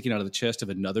knife sticking out of the chest of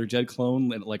another dead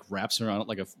clone, and it wraps around it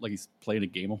like he's playing a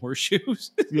game of horseshoes.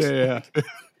 Yeah.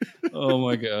 Oh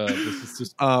my god, this is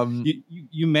just.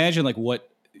 You imagine what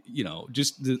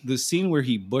just the scene where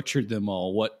he butchered them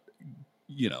all. What.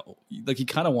 You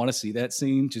kind of want to see that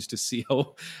scene just to see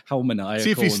how maniacal.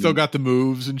 See if he's still got the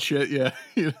moves and shit. Yeah,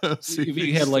 see if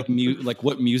he had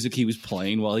what music he was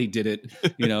playing while he did it.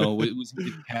 Was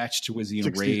he detached? Was he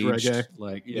enraged?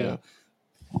 Reggae.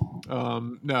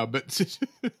 No, but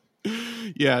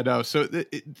no. So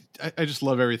I just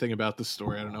love everything about this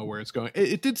story. I don't know where it's going.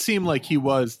 It did seem like he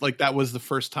was that was the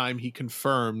first time he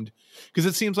confirmed, because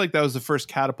it seems like that was the first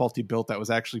catapult he built that was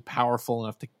actually powerful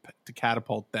enough to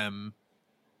catapult them.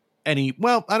 I don't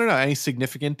know, any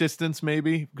significant distance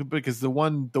maybe, because the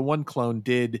one clone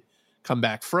did come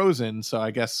back frozen, so I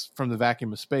guess from the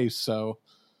vacuum of space, so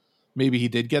maybe he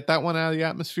did get that one out of the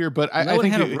atmosphere. But I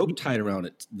think had a rope tied around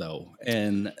it though,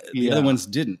 and the other ones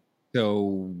didn't.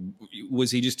 So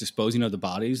was he just disposing of the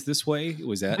bodies this way?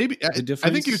 Was that Maybe the difference?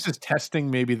 I think he was just testing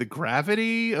maybe the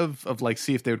gravity of like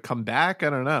see if they would come back. I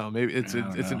don't know. Maybe it's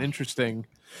an interesting,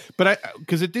 but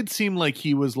because it did seem like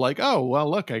he was like, oh well,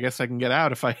 look, I guess I can get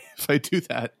out if I do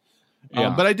that.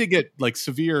 Yeah. But I did get like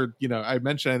severe, I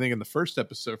mentioned I think in the first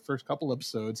couple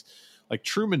episodes, like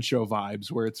Truman Show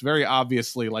vibes, where it's very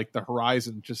obviously like the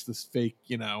horizon, just this fake,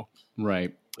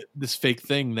 right. this fake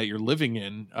thing that you're living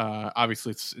in.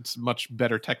 Obviously it's much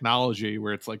better technology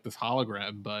where it's like this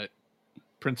hologram, but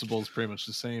principle is pretty much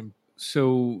the same.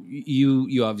 So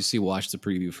you obviously watched the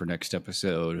preview for next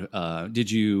episode.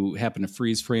 Did you happen to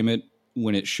freeze frame it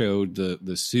when it showed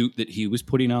the suit that he was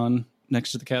putting on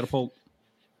next to the catapult?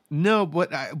 No, but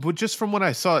just from what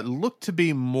I saw, it looked to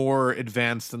be more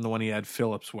advanced than the one he had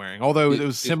Phillips wearing. Although it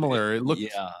was similar, it looked.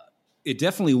 Yeah, it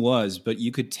definitely was, but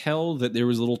you could tell that there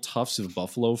was little tufts of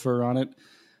buffalo fur on it,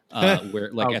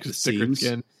 where like at the seams.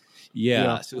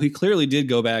 Yeah, so he clearly did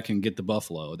go back and get the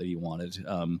buffalo that he wanted.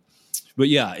 But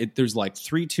yeah, there's like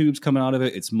 3 tubes coming out of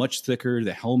it. It's much thicker.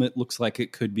 The helmet looks like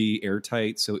it could be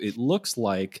airtight, so it looks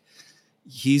like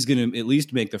he's going to at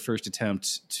least make the first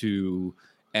attempt to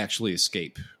actually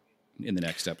escape in the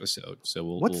next episode. So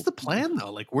what's the plan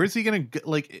though? Like, where's he gonna get?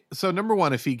 Like, so number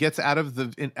one, if he gets out of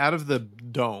the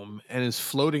dome and is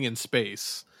floating in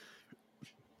space,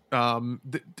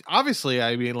 obviously,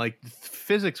 I mean, like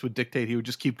physics would dictate he would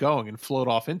just keep going and float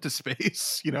off into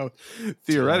space.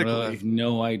 Theoretically, I have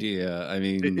no idea. I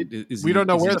mean, we don't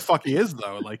know where the fuck he is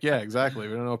though. Like, yeah, exactly.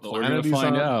 We don't know. We're gonna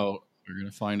find out. We're gonna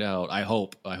find out. I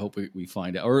hope we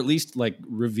find out, or at least like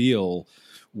reveal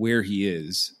where he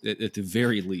is at the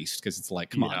very least, because it's like,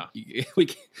 come on, this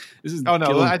is. Oh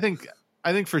no, I think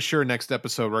for sure next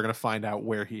episode we're gonna find out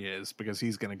where he is, because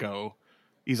he's gonna go.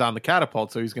 He's on the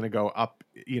catapult, so he's gonna go up.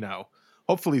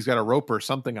 Hopefully he's got a rope or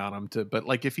something on him to. But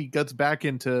like if he gets back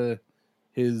into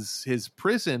his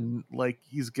prison, like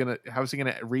how's he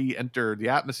gonna re-enter the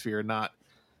atmosphere and not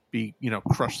be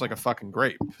crushed like a fucking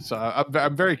grape? So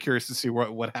I'm very curious to see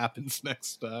what happens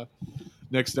next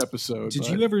episode. Did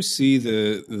you ever see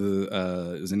it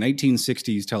was a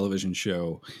 1960s television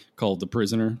show called The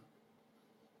Prisoner?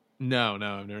 No,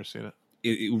 I've never seen it.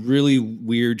 It really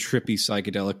weird, trippy,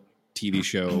 psychedelic TV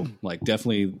show, like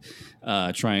definitely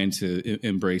trying to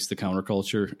embrace the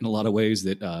counterculture in a lot of ways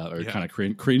that are kind of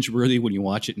cringeworthy when you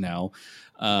watch it now.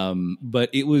 But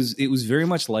it was very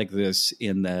much like this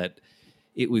in that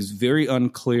it was very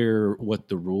unclear what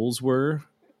the rules were.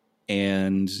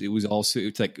 And it was also,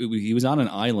 he was on an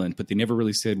island, but they never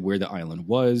really said where the island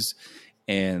was.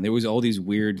 And there was all these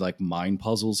weird like mind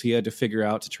puzzles he had to figure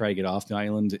out to try to get off the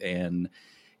island. And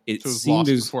it seemed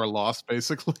lost before lost,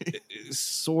 basically.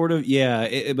 Sort of,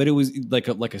 yeah. But it was like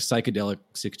a psychedelic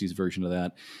 60s version of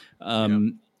that.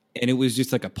 And it was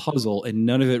just like a puzzle, and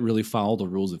none of it really followed the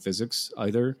rules of physics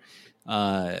either.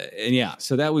 And yeah,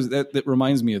 so that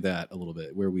reminds me of that a little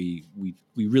bit, where we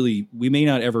may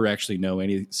not ever actually know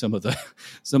some of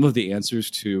the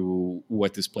answers to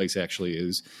what this place actually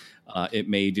is. It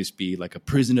may just be like a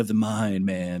prison of the mind,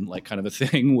 man, like kind of a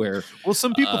thing where. Well,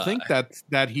 some people think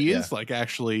that he is like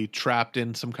actually trapped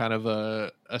in some kind of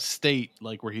a state,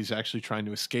 like where he's actually trying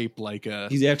to escape, like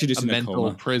he's actually just in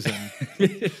mental prison,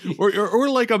 or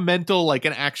like a mental, like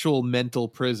an actual mental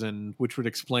prison, which would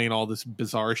explain all this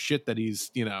bizarre shit that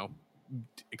he's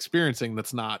experiencing.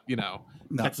 That's not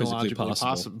not physically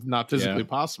possible. Not physically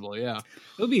possible. Yeah,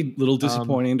 it would be a little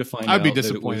disappointing to find. I'd be out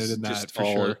disappointed that it was in that just for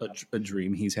all sure. A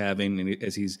dream he's having, and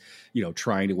as he's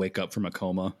trying to wake up from a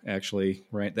coma. Actually,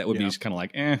 right? That would be just kind of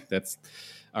like, that's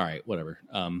all right, whatever.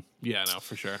 Yeah, no,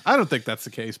 for sure. I don't think that's the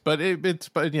case, but it's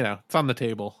on the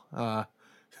table.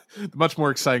 The much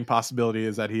more exciting possibility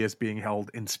is that he is being held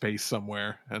in space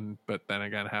somewhere, but then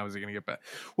again, how is he going to get back?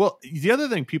 Well, the other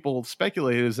thing people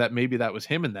speculated is that maybe that was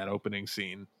him in that opening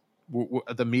scene,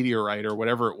 the meteorite or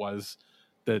whatever it was,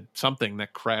 something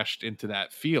that crashed into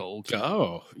that field.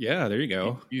 Oh, yeah, there you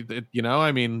go.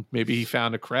 I mean, maybe he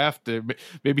found a craft.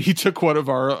 Maybe he took one of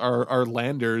our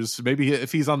landers. Maybe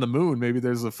if he's on the moon, maybe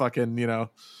there's a fucking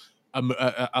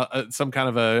some kind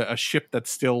of a ship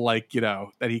that's still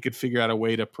that he could figure out a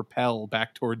way to propel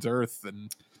back towards Earth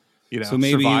and so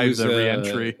maybe survive the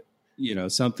re-entry.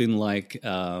 Something like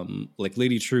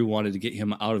Lady True wanted to get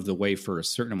him out of the way for a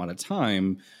certain amount of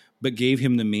time, but gave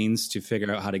him the means to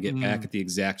figure out how to get back at the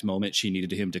exact moment she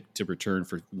needed him to return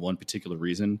for one particular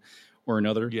reason or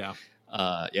another. Yeah.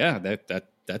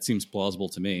 That seems plausible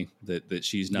to me, that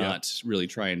she's not really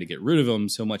trying to get rid of him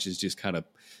so much as just kind of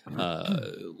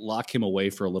lock him away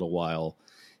for a little while,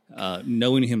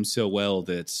 knowing him so well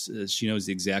that she knows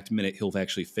the exact minute he'll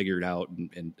actually figure it out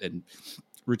and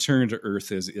return to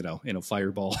Earth as in a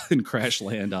fireball and crash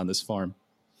land on this farm.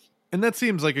 And that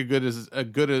seems like a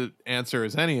good answer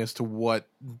as any as to what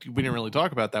we didn't really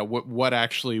talk about that. What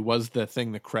actually was the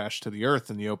thing that crashed to the Earth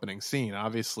in the opening scene?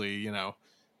 Obviously,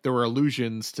 there were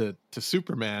allusions to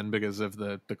Superman because of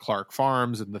the Clark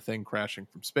farms and the thing crashing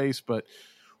from space. But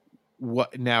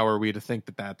what now are we to think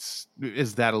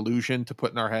is that illusion to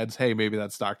put in our heads? Hey, maybe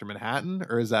that's Dr. Manhattan,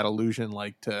 or is that illusion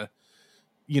like to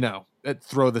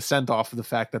throw the scent off of the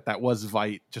fact that was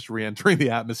Vite just re-entering the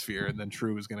atmosphere, and then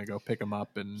True is going to go pick him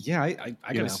up. And yeah, I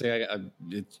gotta say,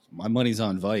 my money's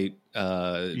on Vite.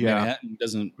 Manhattan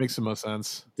doesn't makes the most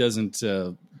sense. Doesn't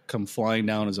come flying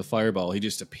down as a fireball. He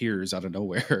just appears out of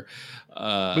nowhere.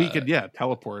 But he could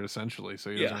teleport essentially,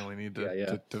 so he doesn't really need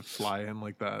to fly in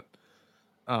like that.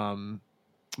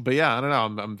 But yeah, I don't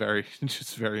know. I'm very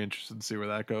very interested to see where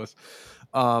that goes.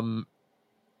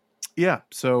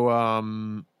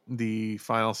 So the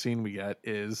final scene we get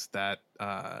is that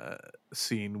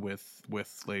scene with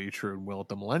Lady True and Will at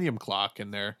the Millennium Clock,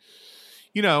 and they're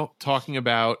talking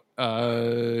about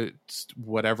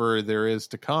whatever there is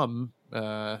to come,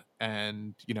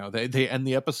 and they end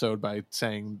the episode by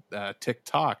saying tick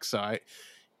tock. So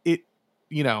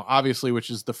obviously, which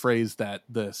is the phrase that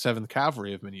the 7th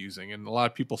Cavalry have been using, and a lot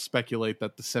of people speculate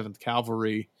that the 7th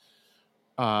Cavalry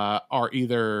are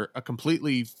either a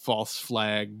completely false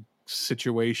flag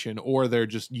situation, or they're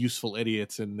just useful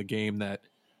idiots in the game that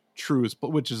True is,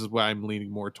 which is what I'm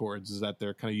leaning more towards, is that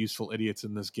they're kind of useful idiots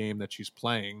in this game that she's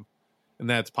playing, and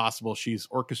that it's possible she's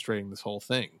orchestrating this whole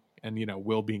thing, and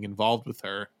Will being involved with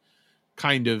her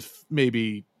kind of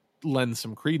maybe lends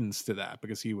some credence to that,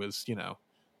 because he was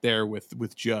there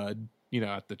with Judd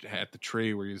at the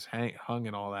tree where he's hung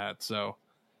and all that. So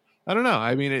I don't know.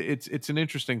 I mean, it's an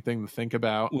interesting thing to think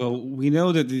about. Well, we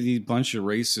know that the bunch of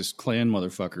racist Klan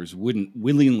motherfuckers wouldn't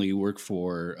willingly work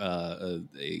for a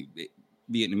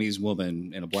Vietnamese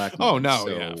woman and a black man. Oh, no,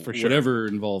 so for sure. Whatever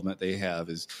involvement they have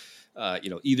is,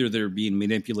 either they're being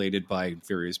manipulated by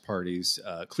various parties,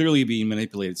 clearly being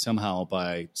manipulated somehow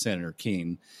by Senator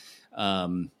King.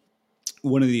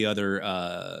 One of the other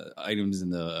items in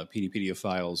the Peteypedia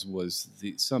files was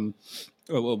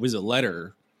was a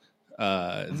letter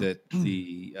that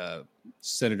the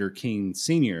Senator King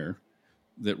Sr.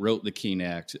 that wrote the Keene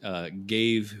Act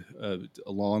gave,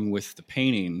 along with the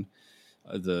painting,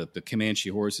 the Comanche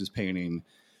horses painting,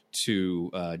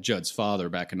 to Judd's father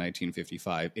back in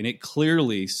 1955. And it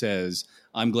clearly says,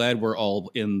 I'm glad we're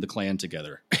all in the Klan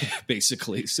together,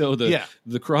 basically. So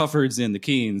the Crawfords and the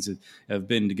Keens have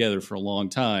been together for a long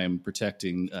time,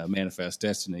 protecting Manifest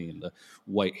Destiny and the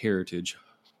white heritage.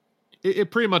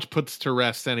 It pretty much puts to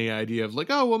rest any idea of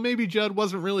like, oh, well, maybe Judd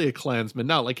wasn't really a Klansman.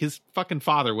 No, like his fucking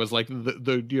father was like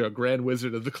the Grand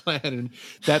Wizard of the Klan, and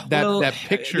that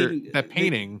picture, that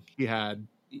painting he had.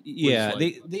 Yeah,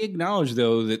 like, they acknowledge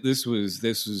though that this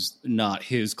was not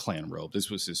his Klan robe.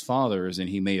 This was his father's, and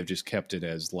he may have just kept it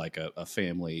as like a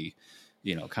family,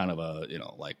 kind of a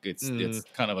like it's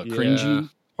kind of a cringy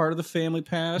part of the family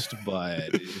past, but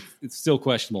it's still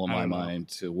questionable in my mind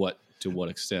to what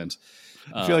extent.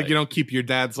 I feel like you don't keep your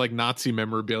dad's like Nazi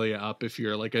memorabilia up if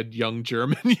you're like a young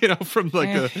German, from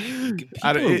like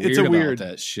it's a weird about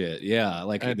that shit. Yeah,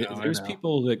 like there's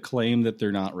people that claim that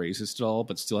they're not racist at all,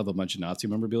 but still have a bunch of Nazi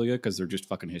memorabilia because they're just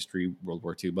fucking history World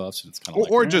War II buffs. And it's kind of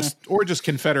or just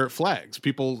Confederate flags.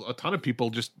 A ton of people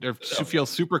just feel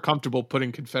super comfortable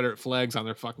putting Confederate flags on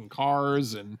their fucking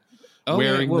cars and.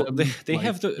 Wearing them, they like,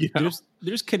 have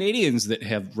there's Canadians that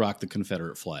have rocked the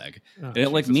Confederate flag, and it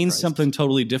like means something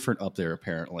totally different up there.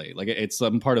 Apparently, like it's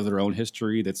some part of their own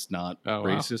history that's not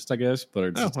racist, I guess. But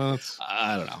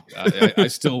I don't know. I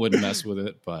still wouldn't mess with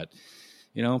it, but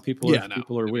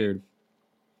people are weird.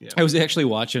 Yeah. I was actually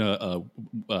watching a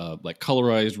like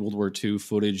colorized World War II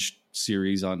footage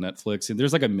series on Netflix, and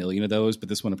there's like a million of those, but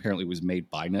this one apparently was made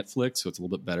by Netflix, so it's a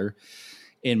little bit better.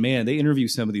 And man, they interview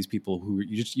some of these people who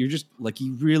you're just like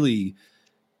you're really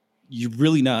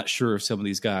not sure if some of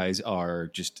these guys are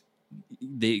just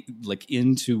they like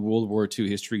into World War II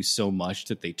history so much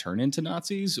that they turn into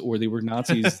Nazis, or they were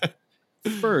Nazis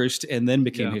first and then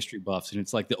became history buffs. And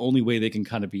it's like the only way they can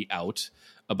kind of be out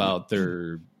about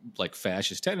their like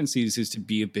fascist tendencies is to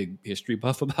be a big history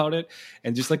buff about it.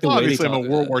 And just like the way obviously I'm a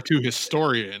World War II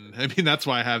historian. I mean, that's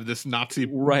why I have this Nazi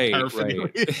right.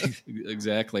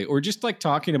 Exactly. Or just like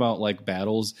talking about like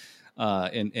battles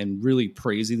and really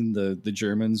praising the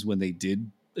Germans when they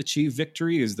did achieve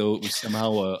victory as though it was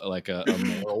somehow a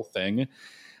moral thing.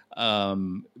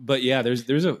 But yeah,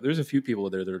 there's a few people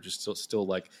there that are just still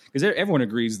like, because everyone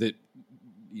agrees that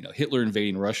Hitler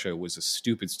invading Russia was a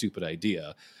stupid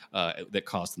idea that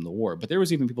cost them the war. But there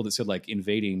was even people that said like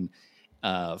invading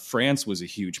France was a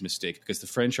huge mistake because the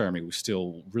French army was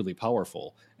still really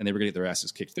powerful, and they were going to get their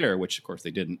asses kicked there, which of course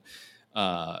they didn't.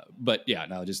 But yeah,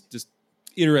 no, just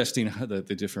interesting the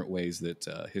different ways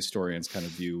that historians kind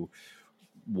of view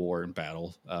war and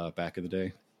battle back in the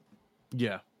day.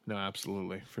 Yeah, no,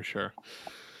 absolutely, for sure.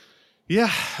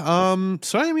 Yeah.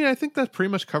 So I mean, I think that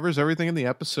pretty much covers everything in the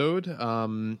episode.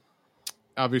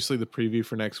 Obviously the preview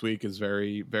for next week is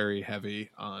very, very heavy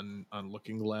on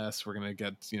Looking Glass. We're gonna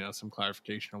get some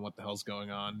clarification on what the hell's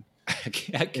going on. I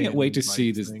can't wait to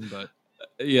see this thing, but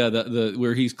yeah, the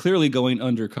where he's clearly going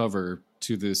undercover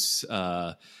to this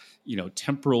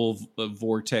temporal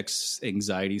vortex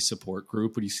anxiety support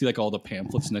group. When you see like all the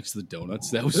pamphlets next to the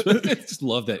donuts, that was I just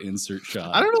love that insert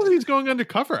shot. I don't know if he's going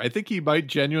undercover. I think he might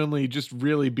genuinely just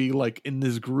really be like in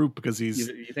this group because he's.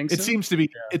 You think it so? seems to be.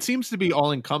 Yeah. It seems to be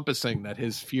all encompassing that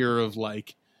his fear of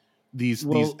like these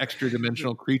extra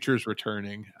dimensional creatures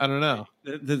returning. I don't know.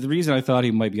 The reason I thought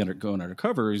he might be going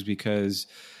undercover is because.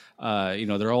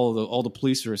 They're all the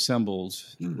police are assembled,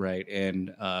 right?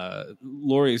 And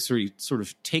Lori is sort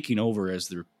of taking over as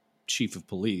their chief of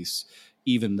police,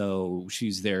 even though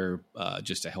she's there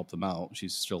just to help them out.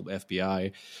 She's still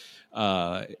FBI,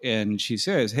 and she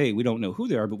says, "Hey, we don't know who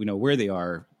they are, but we know where they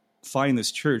are. Find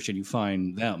this church, and you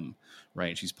find them." Right?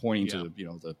 And she's pointing to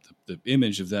the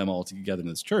image of them all together in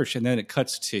this church, and then it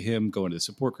cuts to him going to the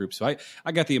support group. So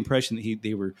I got the impression that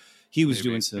he was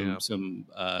doing some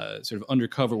sort of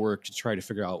undercover work to try to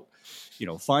figure out,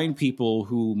 find people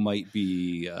who might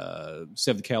be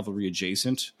 7th Cavalry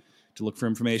adjacent to look for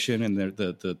information. And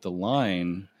the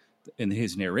line in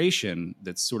his narration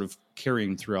that's sort of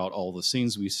carrying throughout all the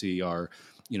scenes we see are,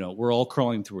 we're all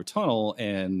crawling through a tunnel,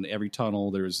 and every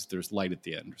tunnel there's light at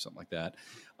the end or something like that.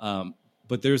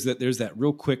 But there's that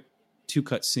real quick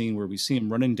 2-cut scene where we see him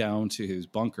running down to his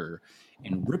bunker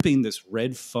and ripping this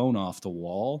red phone off the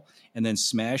wall and then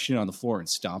smashing it on the floor and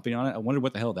stomping on it. I wondered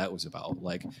what the hell that was about.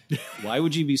 Like, why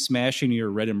would you be smashing your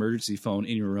red emergency phone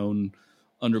in your own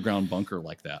underground bunker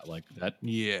like that? Like that.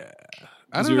 Yeah.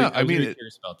 I don't know. I mean,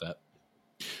 curious about that.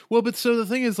 Well, but so the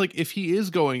thing is, like, if he is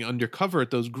going undercover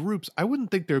at those groups, I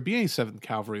wouldn't think there'd be any 7th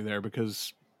Cavalry there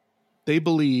because they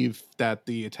believe that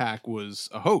the attack was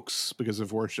a hoax because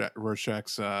of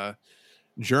Rorschach's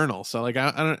journal. So like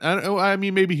I don't know. I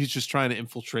mean, maybe he's just trying to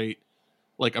infiltrate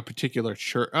like a particular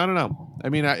church. I don't know. I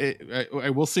mean, I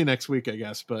will see next week, I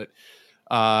guess. But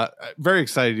very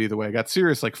excited either way. I got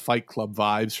serious like Fight Club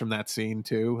vibes from that scene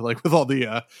too, like with all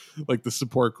the like the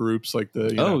support groups, like the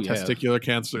testicular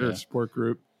cancer support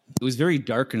group. It was very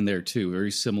dark in there too,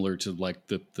 very similar to like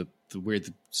the where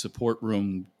the support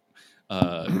room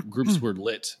groups were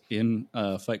lit in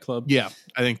Fight Club. Yeah,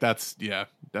 I think that's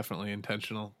definitely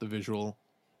intentional. The visual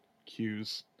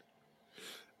cues.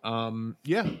 I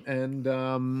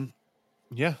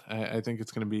think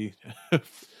it's gonna be a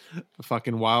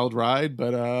fucking wild ride,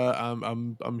 but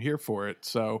I'm here for it.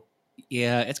 So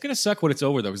yeah, it's gonna suck when it's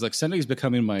over though, because like Sunday's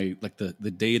becoming my like the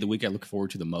day of the week I look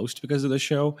forward to the most because of this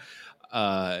show,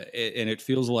 and it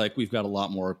feels like we've got a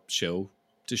lot more show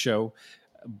to show.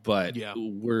 But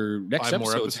we're next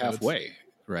episode's halfway,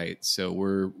 right? So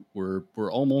we're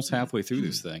almost halfway through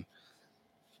this thing.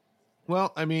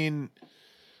 Well, I mean,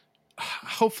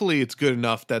 hopefully it's good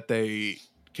enough that they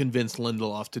convince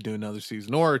Lindelof to do another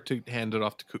season or to hand it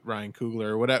off to Ryan Coogler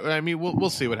or whatever. I mean, we'll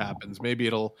see what happens. Maybe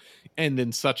it'll end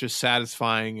in such a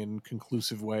satisfying and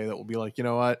conclusive way that we'll be like, you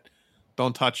know what,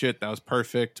 don't touch it. That was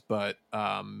perfect. But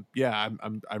I'm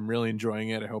really enjoying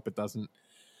it. I hope it doesn't.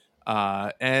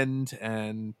 And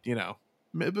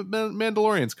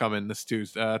Mandalorian's coming this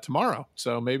Tuesday tomorrow,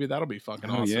 so maybe that'll be fucking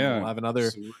awesome. Yeah. We'll have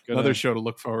another show to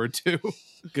look forward to.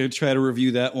 Gonna try to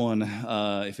review that one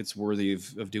if it's worthy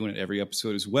of doing it every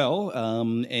episode as well.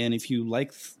 And if you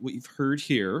like what you've heard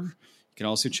here, you can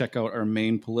also check out our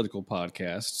main political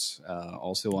podcasts,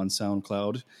 also on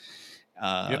SoundCloud,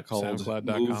 called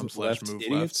SoundCloud.com/Move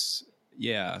Idiots.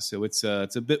 Yeah, so it's a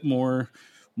bit more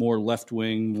left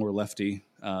wing, more lefty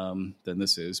than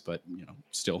this is, but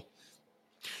still.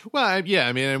 Well, I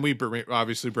mean, and we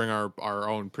obviously bring our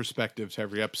own perspective to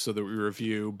every episode that we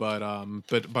review, but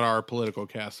our political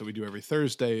cast that we do every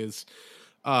Thursday is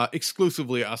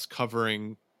exclusively us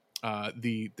covering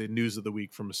the news of the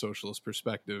week from a socialist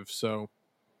perspective. So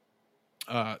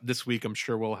this week, I'm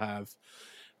sure we'll have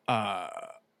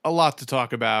a lot to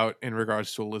talk about in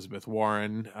regards to Elizabeth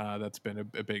Warren. That's been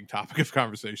a big topic of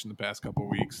conversation the past couple of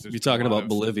weeks. You're talking about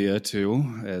Bolivia too,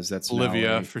 as that's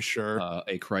Bolivia for sure.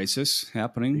 A crisis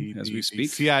happening as we speak.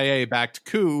 CIA-backed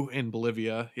coup in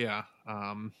Bolivia. Yeah.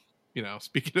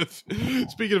 Speaking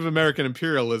of American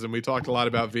imperialism, we talked a lot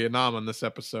about Vietnam on this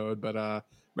episode, but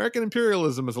American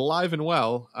imperialism is alive and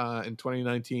well in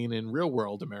 2019 in real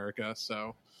world America.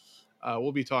 So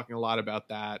we'll be talking a lot about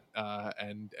that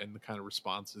and the kind of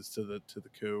responses to the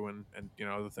coup and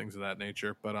other things of that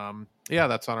nature. But yeah,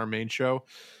 that's on our main show,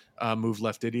 Move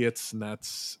Left Idiots, and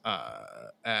that's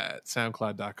at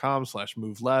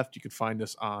soundcloud.com/move left. You can find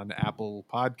us on Apple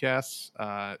Podcasts.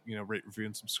 Rate, review,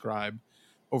 and subscribe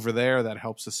over there. That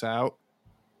helps us out.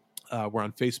 We're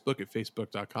on Facebook at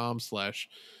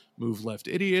facebook.com/move left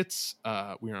idiots.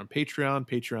 We are on Patreon,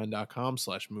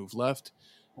 patreon.com/move left.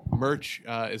 Merch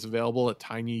is available at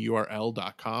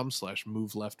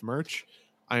tinyurl.com/move left merch.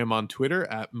 I am on Twitter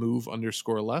at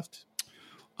move_left.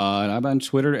 And I'm on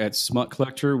Twitter at Smut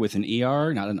Collector with an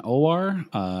ER, not an OR.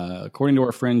 According to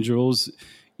our friend Jules,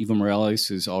 Evo Morales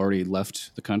has already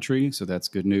left the country, so that's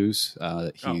good news.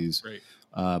 That he's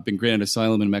been granted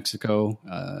asylum in Mexico.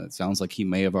 It sounds like he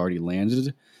may have already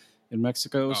landed in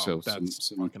Mexico. So that's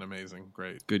some fucking amazing.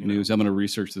 Great. Good news. I'm going to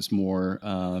research this more,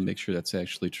 make sure that's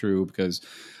actually true, because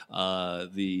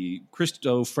the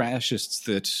Christo-fascists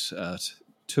that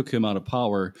took him out of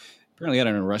power apparently had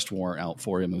an arrest warrant out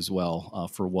for him as well,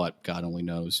 for what God only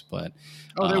knows. But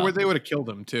they would have killed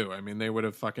him too. I mean, they would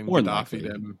have fucking Gaddafi'd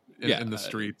him in the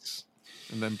streets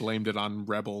and then blamed it on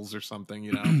rebels or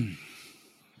something,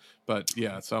 But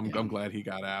yeah, so I'm glad he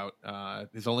got out.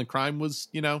 His only crime was,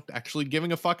 actually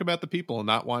giving a fuck about the people and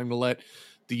not wanting to let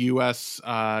the U.S.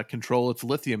 Control its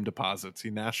lithium deposits.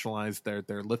 He nationalized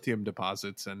their lithium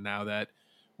deposits, and now that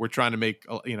we're trying to make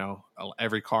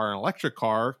every car an electric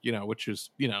car, which is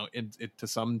to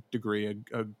some degree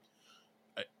a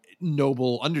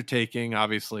noble undertaking.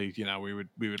 Obviously,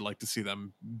 we would like to see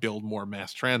them build more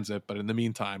mass transit, but in the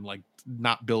meantime, like,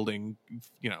 not building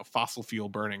fossil fuel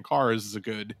burning cars is a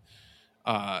good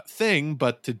thing.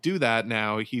 But to do that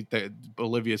now,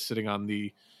 Bolivia's sitting on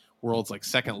the world's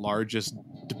second largest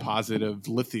deposit of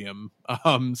lithium.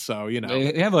 So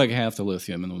they have like half the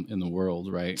lithium in the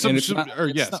world, right? Some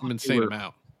insane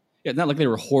amount. Yeah, not like they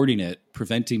were hoarding it,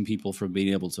 preventing people from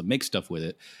being able to make stuff with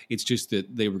it. It's just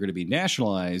that they were going to be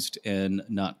nationalized and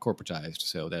not corporatized.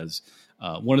 So that's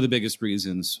one of the biggest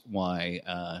reasons why,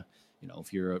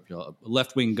 if you're a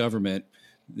left-wing government,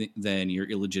 then you're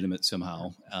illegitimate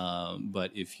somehow.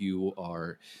 But if you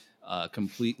are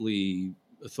completely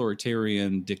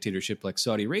authoritarian dictatorship like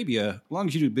Saudi Arabia, as long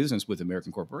as you do business with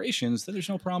American corporations, then there's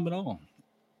no problem at all.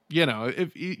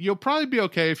 If you'll probably be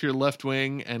okay if you're left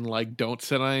wing and don't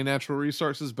sit on any natural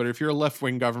resources. But if you're a left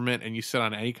wing government and you sit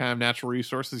on any kind of natural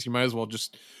resources, you might as well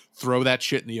just throw that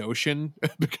shit in the ocean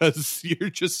because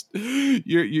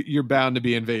you're bound to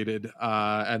be invaded.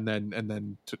 And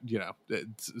then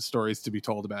stories to be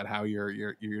told about how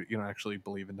you don't actually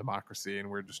believe in democracy, and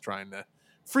we're just trying to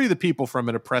free the people from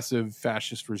an oppressive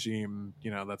fascist regime.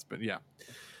 That's been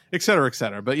et cetera, et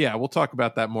cetera. But yeah, we'll talk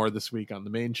about that more this week on the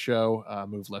main show,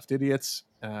 Move Left Idiots,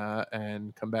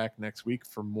 and come back next week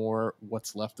for more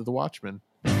What's Left of the Watchmen.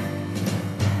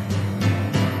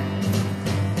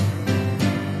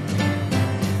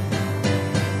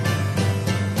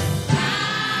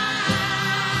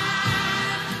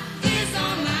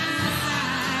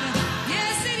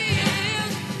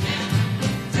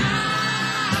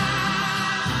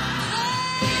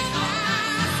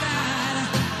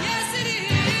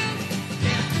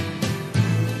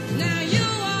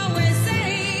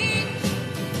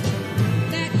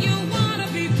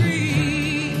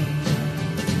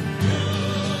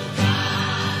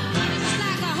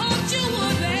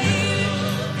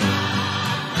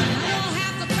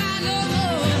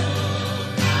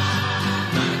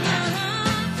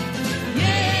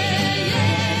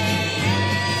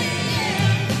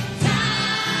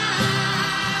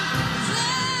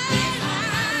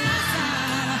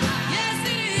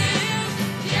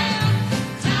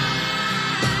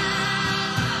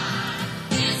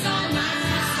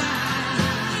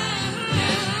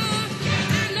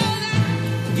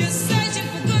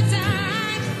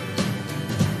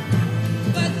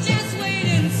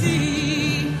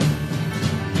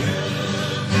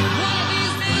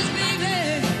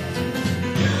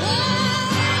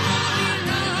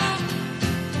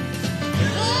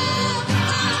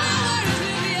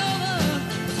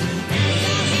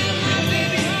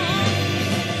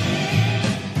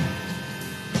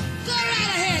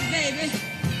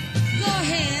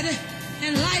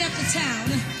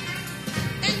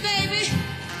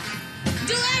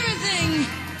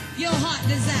 Your heart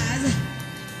desires.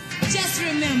 Just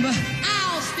remember,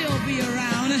 I'll still be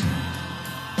around.